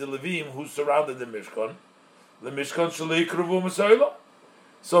surrounded the Levim who surrounded the Mishkan. The Mishkan shalei kruvu Masayla.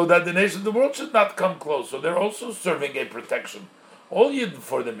 so that the nations of the world should not come close. So they're also serving a protection. All Yidden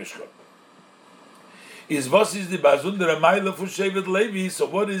for the Mishkan. What is the Shevet Levi? So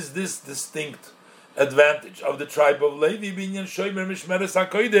what is this distinct advantage of the tribe of Levi binyan shomer mishmeres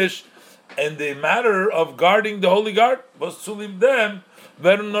hakodesh and the matter of guarding the holy guard was tzulim them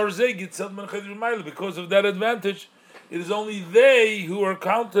because of that advantage? It is only they who are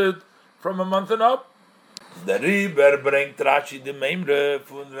counted from a month and up. That's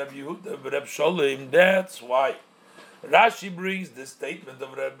why Rashi brings the statement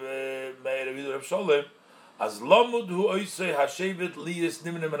of Reb Sholem as Lomud hu oisei hashevet liyis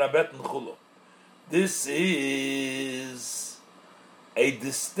nimnem and abet nchulo. This is a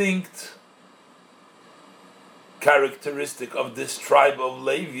distinct characteristic of this tribe of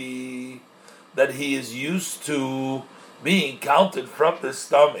Levi, that he is used to being counted from the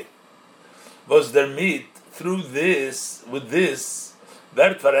stomach. Was there meat through this, with this,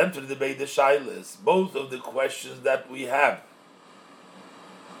 Vertvar entered the Beide Shailes, both of the questions that we have.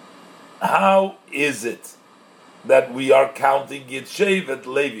 How is it that we are counting it Shevet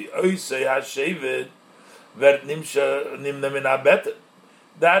Levi? Oisei HaShevet Vert Nimsha Nimna Min HaBeten.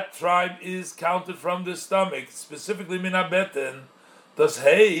 That tribe is counted from the stomach, specifically Min HaBeten. Does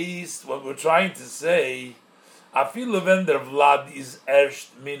haste, what we're trying to say, Afilu when der Vlad is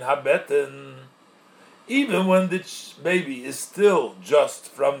erst Min HaBeten, even when the baby is still just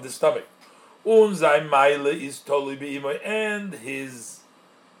from the stomach. Unzai Meile is totally beimoy, and his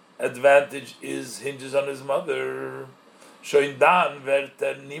advantage hinges on his mother. Shoin dan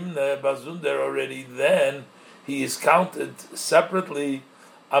verter nimne bazunder, already then he is counted separately.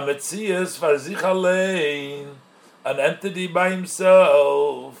 Ametzias farzich alein, an entity by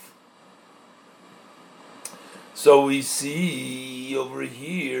himself. So we see over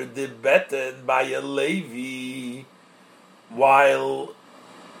here the beten by a Levi, while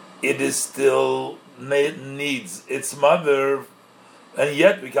it is still needs its mother, and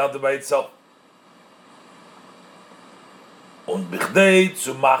yet we count it by itself. Und bichdei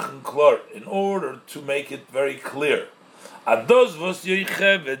zu machen klar, in order to make it very clear, ados vos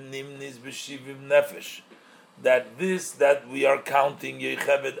yoichevet nimnis b'shivim nefesh, that this that we are counting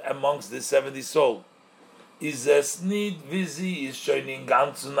yoichevet amongst the 70 souls, is es nid vizi is shining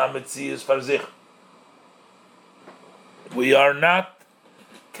ganzen ametzias for sich. We are not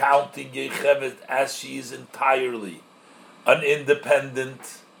counting Yechevet as she is entirely an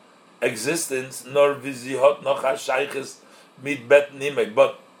independent existence, nor vizi hot noch hashayches mit bet nimek,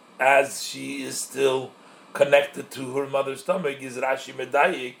 but as she is still connected to her mother's stomach, is Rashi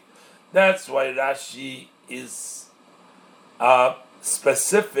medayik. That's why Rashi is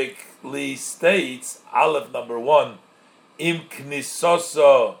specifically states, Aleph number 1, Im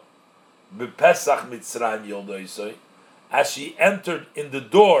knisoso bepesach Mitzrayim yoldoisoi, as she entered in the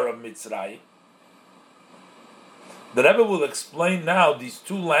door of Mitzrayim. The Rebbe will explain now these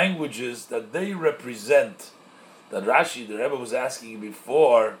two languages that they represent, that Rashi, the Rebbe was asking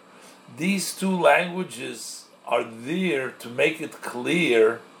before. These two languages are there to make it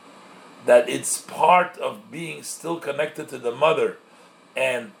clear that it's part of being still connected to the mother,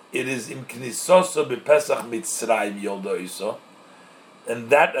 and it is im knisoso bepesach Mitzrayim yoldoiso, and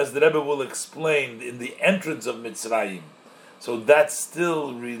that, as the Rebbe will explain, in the entrance of Mitzrayim. So that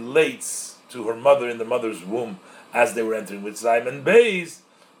still relates to her mother in the mother's womb as they were entering Mitzrayim. And Beis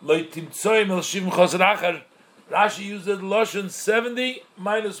lo timtsoim el shivim chosar achar. Rashi used the lashon 70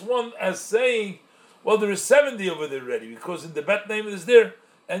 minus 1 as saying, well, there is 70 over there already, because in the bet name it is there,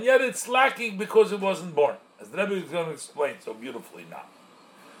 and yet it's lacking because it wasn't born, as the Rebbe is going to explain so beautifully now.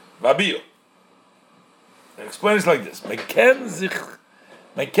 Vabio. It explains like this: Man ken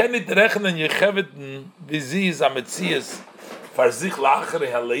nit rechnen Yecheveten wie sie is ametzias far sich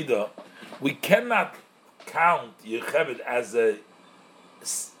lachere haleda. We cannot count Yechevet as a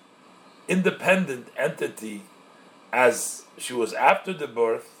independent entity as she was after the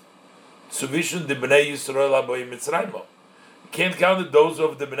birth. Tzuvishun de Bnei Yisrael aboy Mitzrayim. You can't count those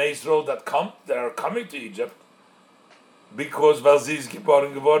of the Bnei Yisrael that are coming to Egypt, because weil sie ist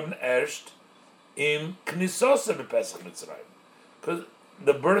geboren geworden erst im Knisose bepesach Mitzrayim, because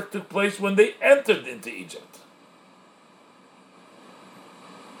the birth took place when they entered into Egypt.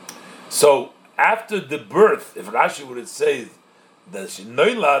 So after the birth, if Rashi would say that she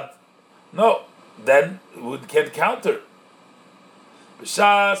noilad, no, then we can't counter.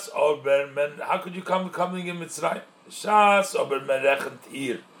 B'shas obermen, how could you coming in Mitzrayim? B'shas obermen rechent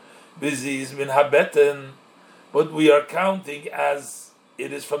hier, biziz min habeten, but we are counting as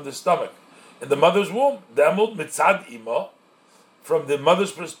it is from the stomach, in the mother's womb. Demut mitzad imo, from the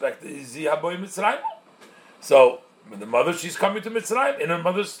mother's perspective, is haboy Mitzrayim. So When the mother, she's coming to Mitzrayim in her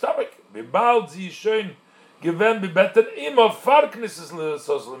mother's stomach. Bibal zi schön gewen bebeten immer farknisses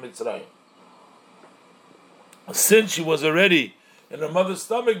lesosel Mitzrayim. Since she was already in her mother's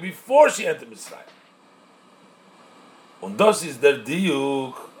stomach before she entered Mitzrayim. Und das ist der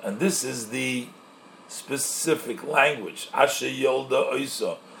Diuk, and this is the specific language. Asher yolda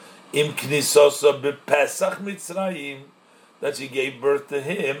oisa im knisosa bepesach Mitzrayim, that she gave birth to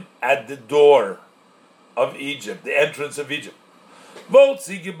him at the door of Egypt, the entrance of Egypt. Wollt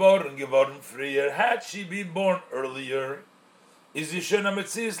sie geboren geworden früher, had she been born earlier, is sie schon am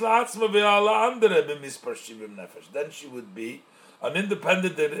Metzies la'atzma ve'ala andere b'mispar shivim nefesh. Then she would be an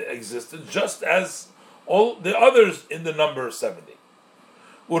independent existence, just as all the others in the number 70.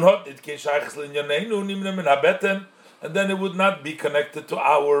 And then it would not be connected to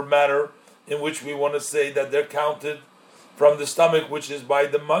our matter, in which we want to say that they're counted from the stomach, which is by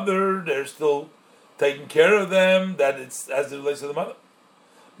the mother. They're still taking care of them, that it's as it relates to the mother.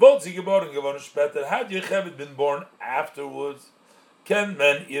 Had Yocheved been born afterwards, then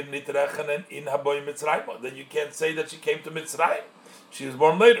you can't say that she came to Mitzrayim. She was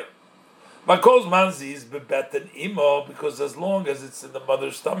born later. Because as long as it's in the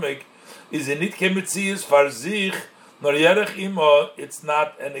mother's stomach, it's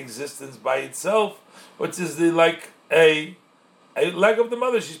not an existence by itself, which is like a leg of the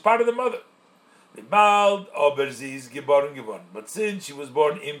mother. She's part of the mother. But since she was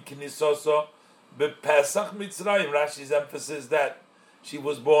born in Knisoso Bepesach Mitzrayim, Rashi's emphasis that she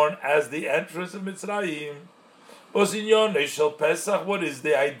was born as the entrance of Mitzrayim. What is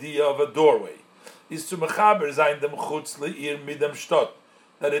the idea of a doorway? Is to mechaber zayin dem chutz leir midem shtot,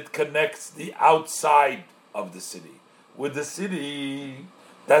 that it connects the outside of the city with the city.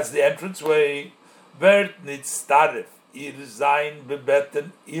 That's the entranceway. Vert nitztaref ir zayin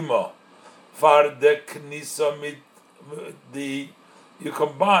bebeten imo. Far the knisa mit the, you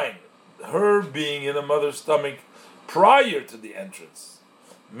combine her being in a mother's stomach prior to the entrance,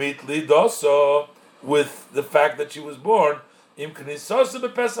 mit lidoso, with the fact that she was born im knisosa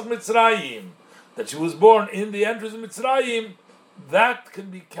bepesach Mitzrayim, that she was born in the entrance of Mitzrayim, that can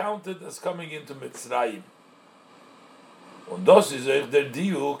be counted as coming into Mitzrayim. Und das ist der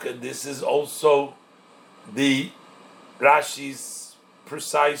diuk, and this is also the Rashi's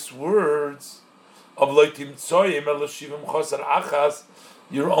precise words of loitim tsoyim eloshivim chosar achas.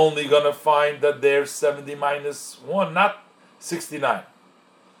 You're only going to find that they're 70 minus 1, not 69.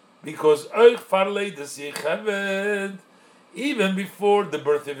 Because even before the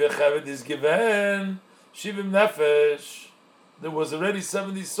birth of Yocheved is given, Shivim Nefesh, there was already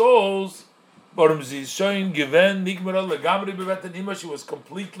 70 souls. She was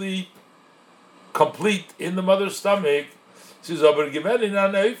completely complete in the mother's stomach. She was given in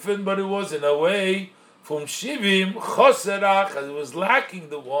an oifen, but it was in a way from Shivim Choserach, as it was lacking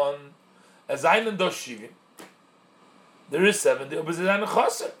the one, as einen dos Shivim. There is 70, but it's an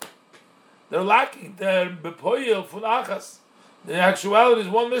choser. They're lacking. They're bepoyel fun achas. The actuality is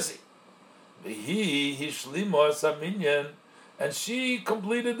one missing. He shlimo saminyan, and she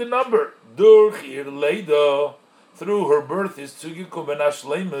completed the number. Durch ir leido, through her birth is tzugikum ben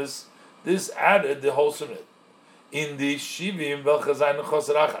ashlemus. This added the wholesomeness. In the shivim velchazayin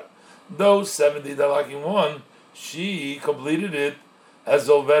choser achar. Those 70 that lacking one, she completed it as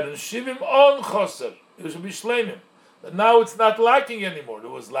over and shivim on choser. It should be shleimim. But now it's not lacking anymore. It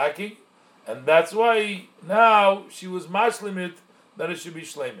was lacking, and that's why now she was mashlimit that it should be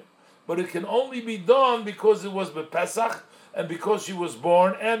shleimim. But it can only be done because it was bepesach, and because she was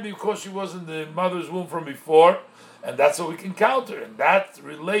born, and because she was in the mother's womb from before, and that's what we can count her. And that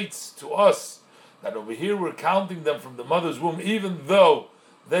relates to us, that over here we're counting them from the mother's womb, even though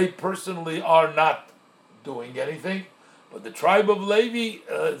they personally are not doing anything. But the tribe of Levi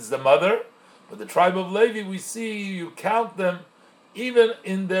is the mother. But the tribe of Levi, we see you count them even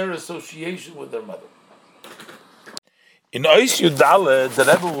in their association with their mother. In Ois Yudale, the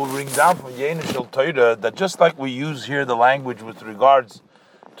Rebbe will bring down from Yein Shel Torah that just like we use here the language with regards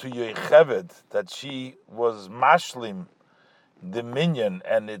to Yocheved, that she was mashlim, the minyan,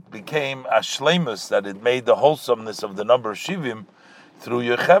 and it became a shlemus, that it made the wholesomeness of the number shivim through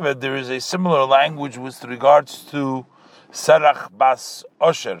Yocheved, there is a similar language with regards to Serach Bas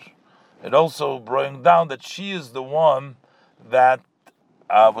Osher. It also brought down that she is the one that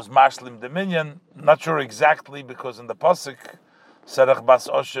was mashlim dominion. Not sure exactly, because in the pasuk Serach Bas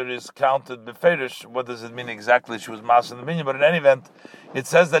Osher is counted beferish. What does it mean exactly? She was mashlim dominion, but in any event, it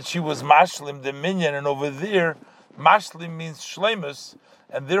says that she was mashlim dominion, and over there, mashlim means shlemus,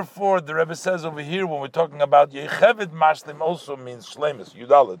 and therefore the Rebbe says over here when we're talking about Yocheved, mashlim also means shlemus.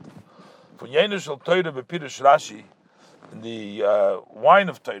 Yudalit. Funyenish Torah bePirish Rashi, in the wine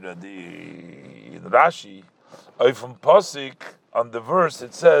of Torah, in Rashi, from Pasik on the verse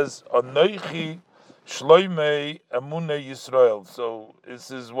it says Anoichi Shloimei Emune Yisrael. So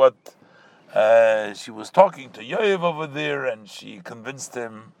this is what she was talking to Yoav over there, and she convinced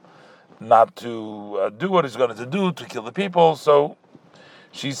him not to do what he's going to do, to kill the people. So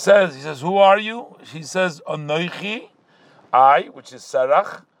he says, who are you? She says, Anoichi, I, which is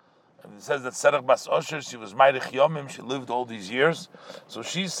Serach. And it says that Serach Bas Osher, she was Mayrich Yomim, she lived all these years. So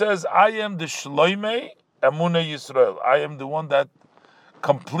she says, I am the Shloimei Emunah Yisrael. I am the one that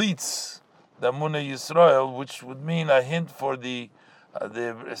completes the Emunah Yisrael, which would mean a hint for it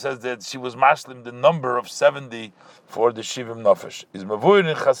says that she was mashlim the number of 70 for the Shivim Nefesh. Is Mavuir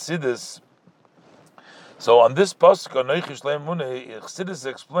in Chassidus. So on this pasuk, Anoichi Shloimei Emunah, Chassidus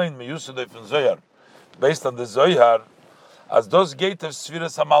explained Meyusudei from Zohar, based on the Zohar, as those gate of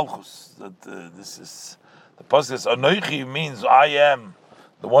Sfiras HaMalchus, that this is the pasuk says Anoichi means I am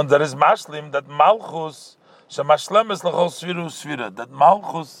the one that is mashlim, that Malchus shemashlemes l'chol sfiru sfira, that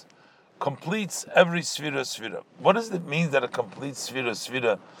Malchus completes every sfira. What does it mean that it completes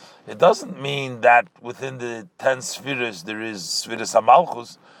sfira? It doesn't mean that within the 10 spheres there is Sfiras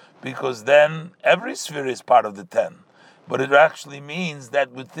HaMalchus, because then every sphere is part of the 10. But it actually means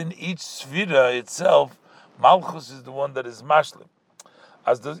that within each sfira itself, Malchus is the one that is mashlim.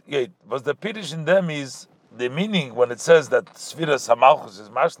 As the Pirish in them is the meaning when it says that Sfiras HaMalchus is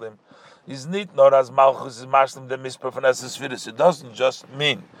mashlim, is not nor as Malchus is mashlim the misperfones Sfiras. It doesn't just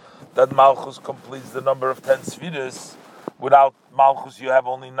mean that Malchus completes the number of 10 Sfiras. Without Malchus, you have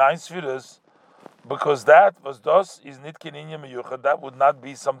only 9 Sfiras, because that is nitkin inya meyuchad. That would not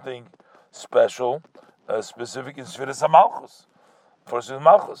be something special, specific in Sfiras HaMalchus. For Sfiras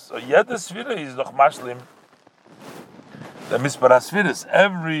Malchus, so yet the Sfira is doch mashlim. The Mispara Sfiras,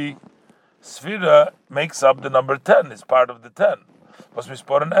 every Sfira makes up the number 10, is part of the 10. Was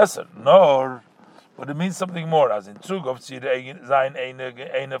Mispar and Eser, nor, but it means something more, as in Zug of Tzir Zayin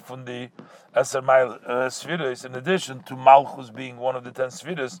Eine von the Eser Mail Sfiras, in addition to Malchus being one of the 10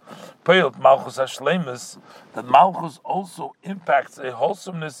 Sfiras, Peilt Malchus HaShleimus, that Malchus also impacts a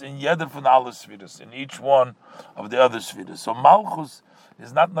wholesomeness in Yeder von alle Sfiras, in each one of the other Sfiras. So Malchus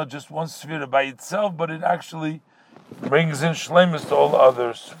is not just one Sfira by itself, but it actually brings in shleimus to all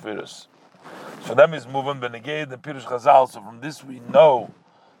other spheres. So them is moving benegay the Pirush Chazal. So from this we know.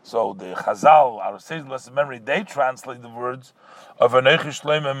 So the Chazal, our sage blessed memory, they translate the words of Anoichi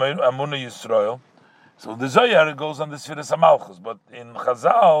Shloimei Emunah Yisrael. So the Zohar goes on the Sfiras HaMalchus, but in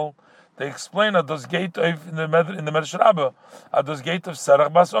Chazal they explain at those gate of in the Medrash Rabbah at those gate of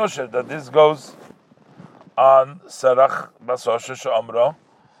Serach Bas Osher, that this goes on Serach Bas Osher She'amra.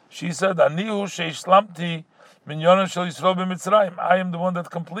 She said, Anihu she'ishlamti I am the one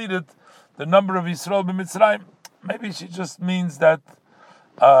that completed the number of Yisrael b'Mitzrayim. Maybe she just means that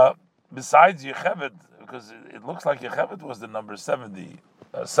besides Yocheved, because it looks like Yocheved was the number 70.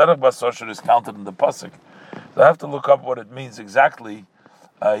 Serach Bas Osher is counted in the pasuk, so I have to look up what it means exactly.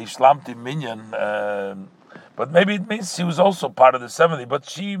 Ishlamti minyan, but maybe it means she was also part of the 70, but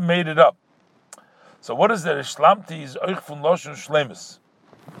she made it up. So what is that? Ishlamti is oich fun loshen shlemus.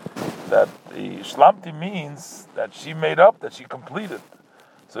 That the Shlamti means that she made up, that she completed.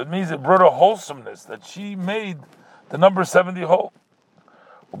 So it means it brought a wholesomeness, that she made the number 70 whole.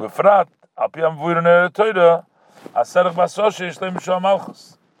 Ubefrat, Alpiyam Vuir Nere Torah, Aserach Bas Osher Yishlem Shah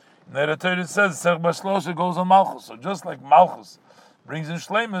Malchus. Nere Torah says, Serach Bas Osher goes on Malchus. So just like Malchus brings in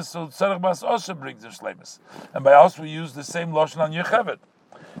Shleimus, so Serach Bas Osher brings in Shleimus. And by us we use the same Lashon on Yocheved.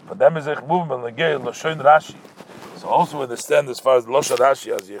 But them is Ech Muvim Ben Legei Lashon Rashi. So also understand as far as Losha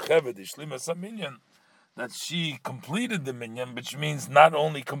Rashi as Yocheved Ishlima Saminyan, that she completed the minyan, which means not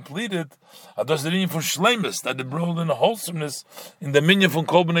only completed, does it mean for shleimus, that it brought in a wholesomeness in the minyan from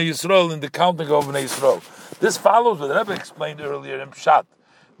Kol Bnei Yisrael, in the counting of Bnei Yisrael. This follows what Rebbe explained earlier in Pshat,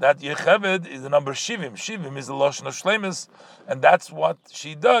 that Yocheved is the number Shivim. Shivim is the Loshan of shleimus, and that's what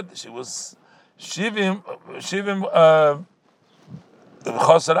she did. She was Shivim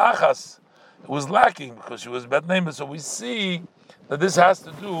Choser Achas. It was lacking because she was bet name. So we see that this has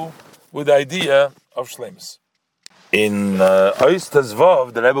to do with the idea of shleimus. In Ois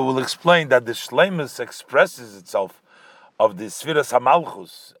Tezvav, the Rebbe will explain that the shleimus expresses itself of the Sfiras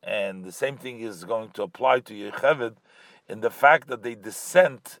HaMalchus, and the same thing is going to apply to Yocheved in the fact that they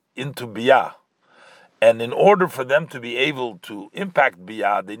descend into Biyah. And in order for them to be able to impact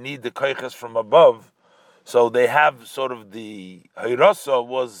Biyah, they need the koiches from above. So they have sort of the Hirasa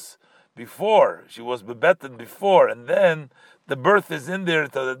was before, she was bebetten before, and then the birth is in there,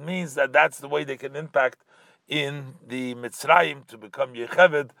 so that means that that's the way they can impact in the Mitzrayim to become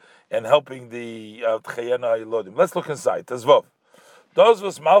Yecheved and helping the Tchayena Elodim. Let's look inside. Tazvov. Those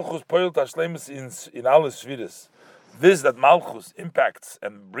was Malchus poilt ashlemus in alle Sfiris. This that Malchus impacts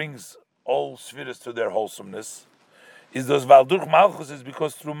and brings all Sfiris to their wholesomeness is those Valduch Malchus is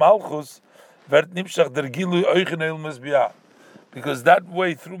because through Malchus wird nimshach der Gilui euchen Ilmes Bia. Because that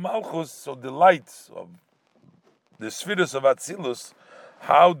way through Malchus, so the lights of the Sfiris of Atzilus,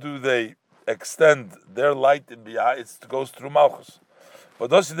 how do they extend their light in Bia? It goes through Malchus.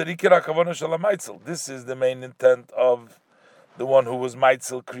 But this is the main intent of the one who was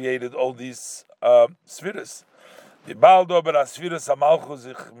Meitzel, created all these Sfiris.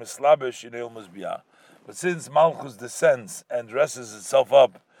 But since Malchus descends and dresses itself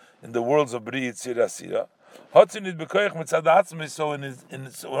up in the worlds of Bri Yitzir Asira, so in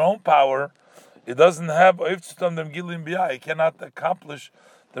its own power, it doesn't have it cannot accomplish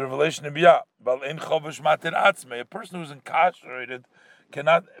the revelation in Bia. A person who's incarcerated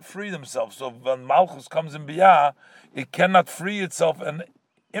cannot free themselves. So when Malchus comes in Bia, it cannot free itself and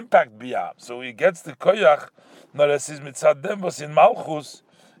impact Bia. So he gets the koyach. Not as is mitzadem was in Malchus.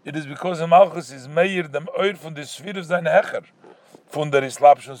 It is because in Malchus is meir dem oir von the Sfiris sein Hecher von der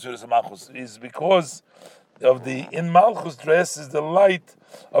Islapshon Sfiris Malchus is because of the in Malchus dress is the light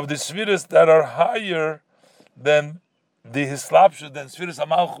of the Sfiris that are higher than the Hislapshon than Sfiris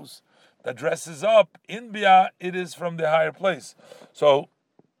Malchus that dresses up in Bia. It is from the higher place. So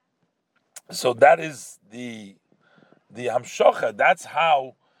that is the Hamshocha. That's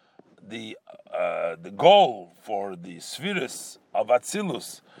how the goal for the Sfiris of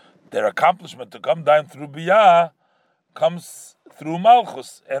Atzilus, their accomplishment to come down through Bia, comes through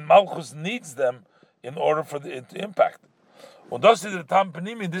Malchus, and Malchus needs them in order for it to impact. Und das ist der Tam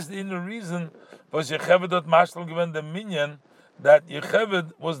Panimi. This is the inner reason was Yecheved dot Mashal given the minyan that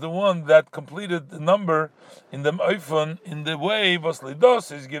Yecheved was the one that completed the number in the Oifon in the way was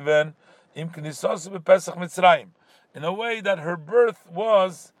Lidos is given im Knisas bePesach Mitzrayim, in a way that her birth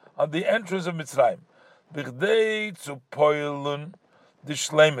was on the entrance of Mitzrayim. Bichdei zu poilun the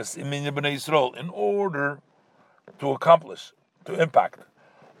shleimus in Minyan Bnei Yisrael, in order to accomplish, to impact,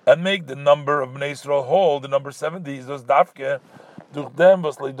 and make the number of Bnei Yisrael whole. The number 70 is those dafke durch dem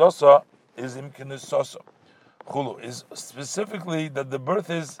was leidosa is im knessosa. Chulu is specifically that the birth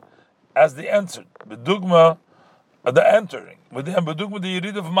is as the entered, bedugma the entering, with the bedugma the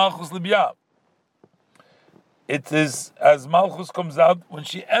yirid of Malchus libya. It is as Malchus comes out when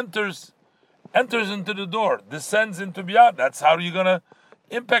she enters into the door, descends into Bia. That's how you're going to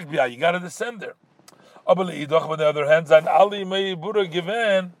impact Bia. You got to descend there. On the other hand,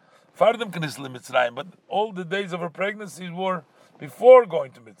 but all the days of her pregnancy were before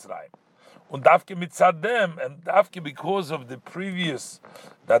going to Mitzrayim. And dafke because of the previous,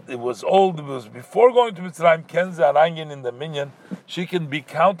 that it was before going to Mitzrayim, Kenza Arangin in the minyan, she can be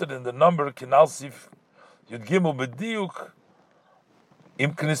counted in the number, Kinalsif Yud Gimel B'diuk,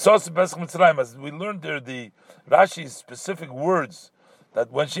 Im Knissos Pesach Mitzrayim, as we learned there, the Rashi's specific words,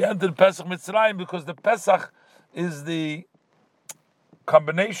 that when she entered Pesach Mitzrayim, because the Pesach is the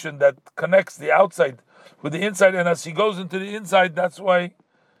combination that connects the outside with the inside, and as she goes into the inside, that's why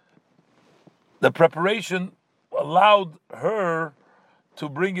the preparation allowed her to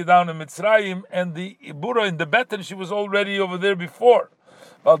bring it down in Mitzrayim, and the Ibura in the Beten, she was already over there before.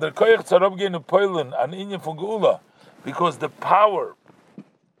 Because the power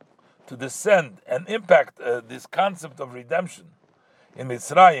to descend and impact this concept of redemption in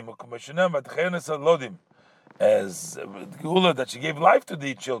Mitzrayim, as Geula, that she gave life to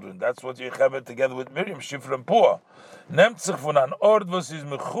these children. That's what Yecheved together with Miriam, Shifra and Pua,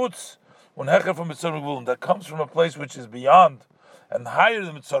 that comes from a place which is beyond and higher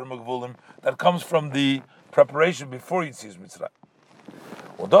than Mitzrayim Gvulim, that comes from the preparation before Yitzias Mitzrayim.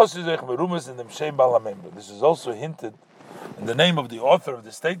 This is also hinted in the name of the author of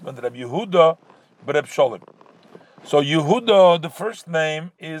the statement, Reb Yehuda Reb Sholem. So Yehuda, the first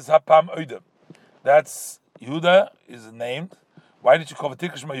name is Hapam Oida. That's Yehuda is named. Why did you call it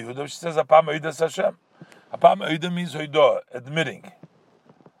Tikashma Yehuda? She says Hapam Oida Hashem. Hapam Oida means Oida, admitting.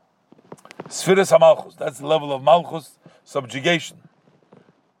 Sfiras HaMalchus, that's the level of Malchus, subjugation.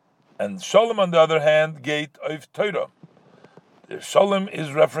 And Sholem, on the other hand, gate of Torah. Sholem is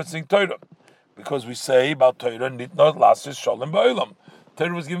referencing Torah, because we say about Torah, nit not last is Sholem ba'olam.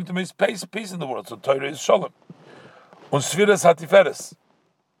 Torah was given to me peace in the world, so Torah is Sholem. Und Sfiras HaTiferes,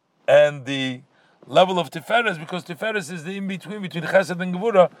 and the level of Tiferes, because Tiferes is the in-between between Chesed and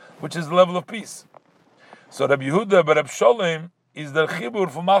Gevura, which is the level of peace. So Rabbi Yehuda, but Rabbi Sholem is the Chibur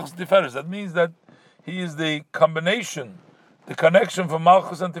for Malchus Tiferes. That means that he is the combination, the connection from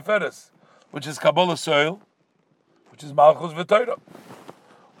Malchus and Tiferes, which is Kabbalah soil, which is Malchus v'Torah.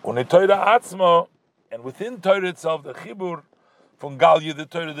 Uni Torah atzma, and within Torah itself, the Chibur from Galya, the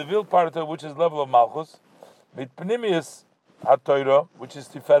Torah, the Vil part of Torah, which is level of Malchus, mit Pnimius HaTorah, which is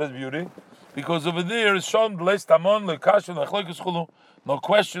Tiferes beauty, because over there is shown blessed Amon lekashu lechlekes chulu, no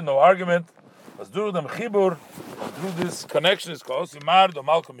question, no argument. But through them Chibur, through this connection, is called Simar do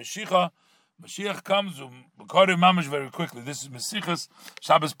Malka Mashiach. Mashiach comes B'Kori Mamash very quickly. This is Mesichas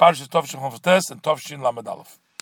Shabbos Parshas Tov Shin Chof Tes and Tov Shin Lamed Aleph.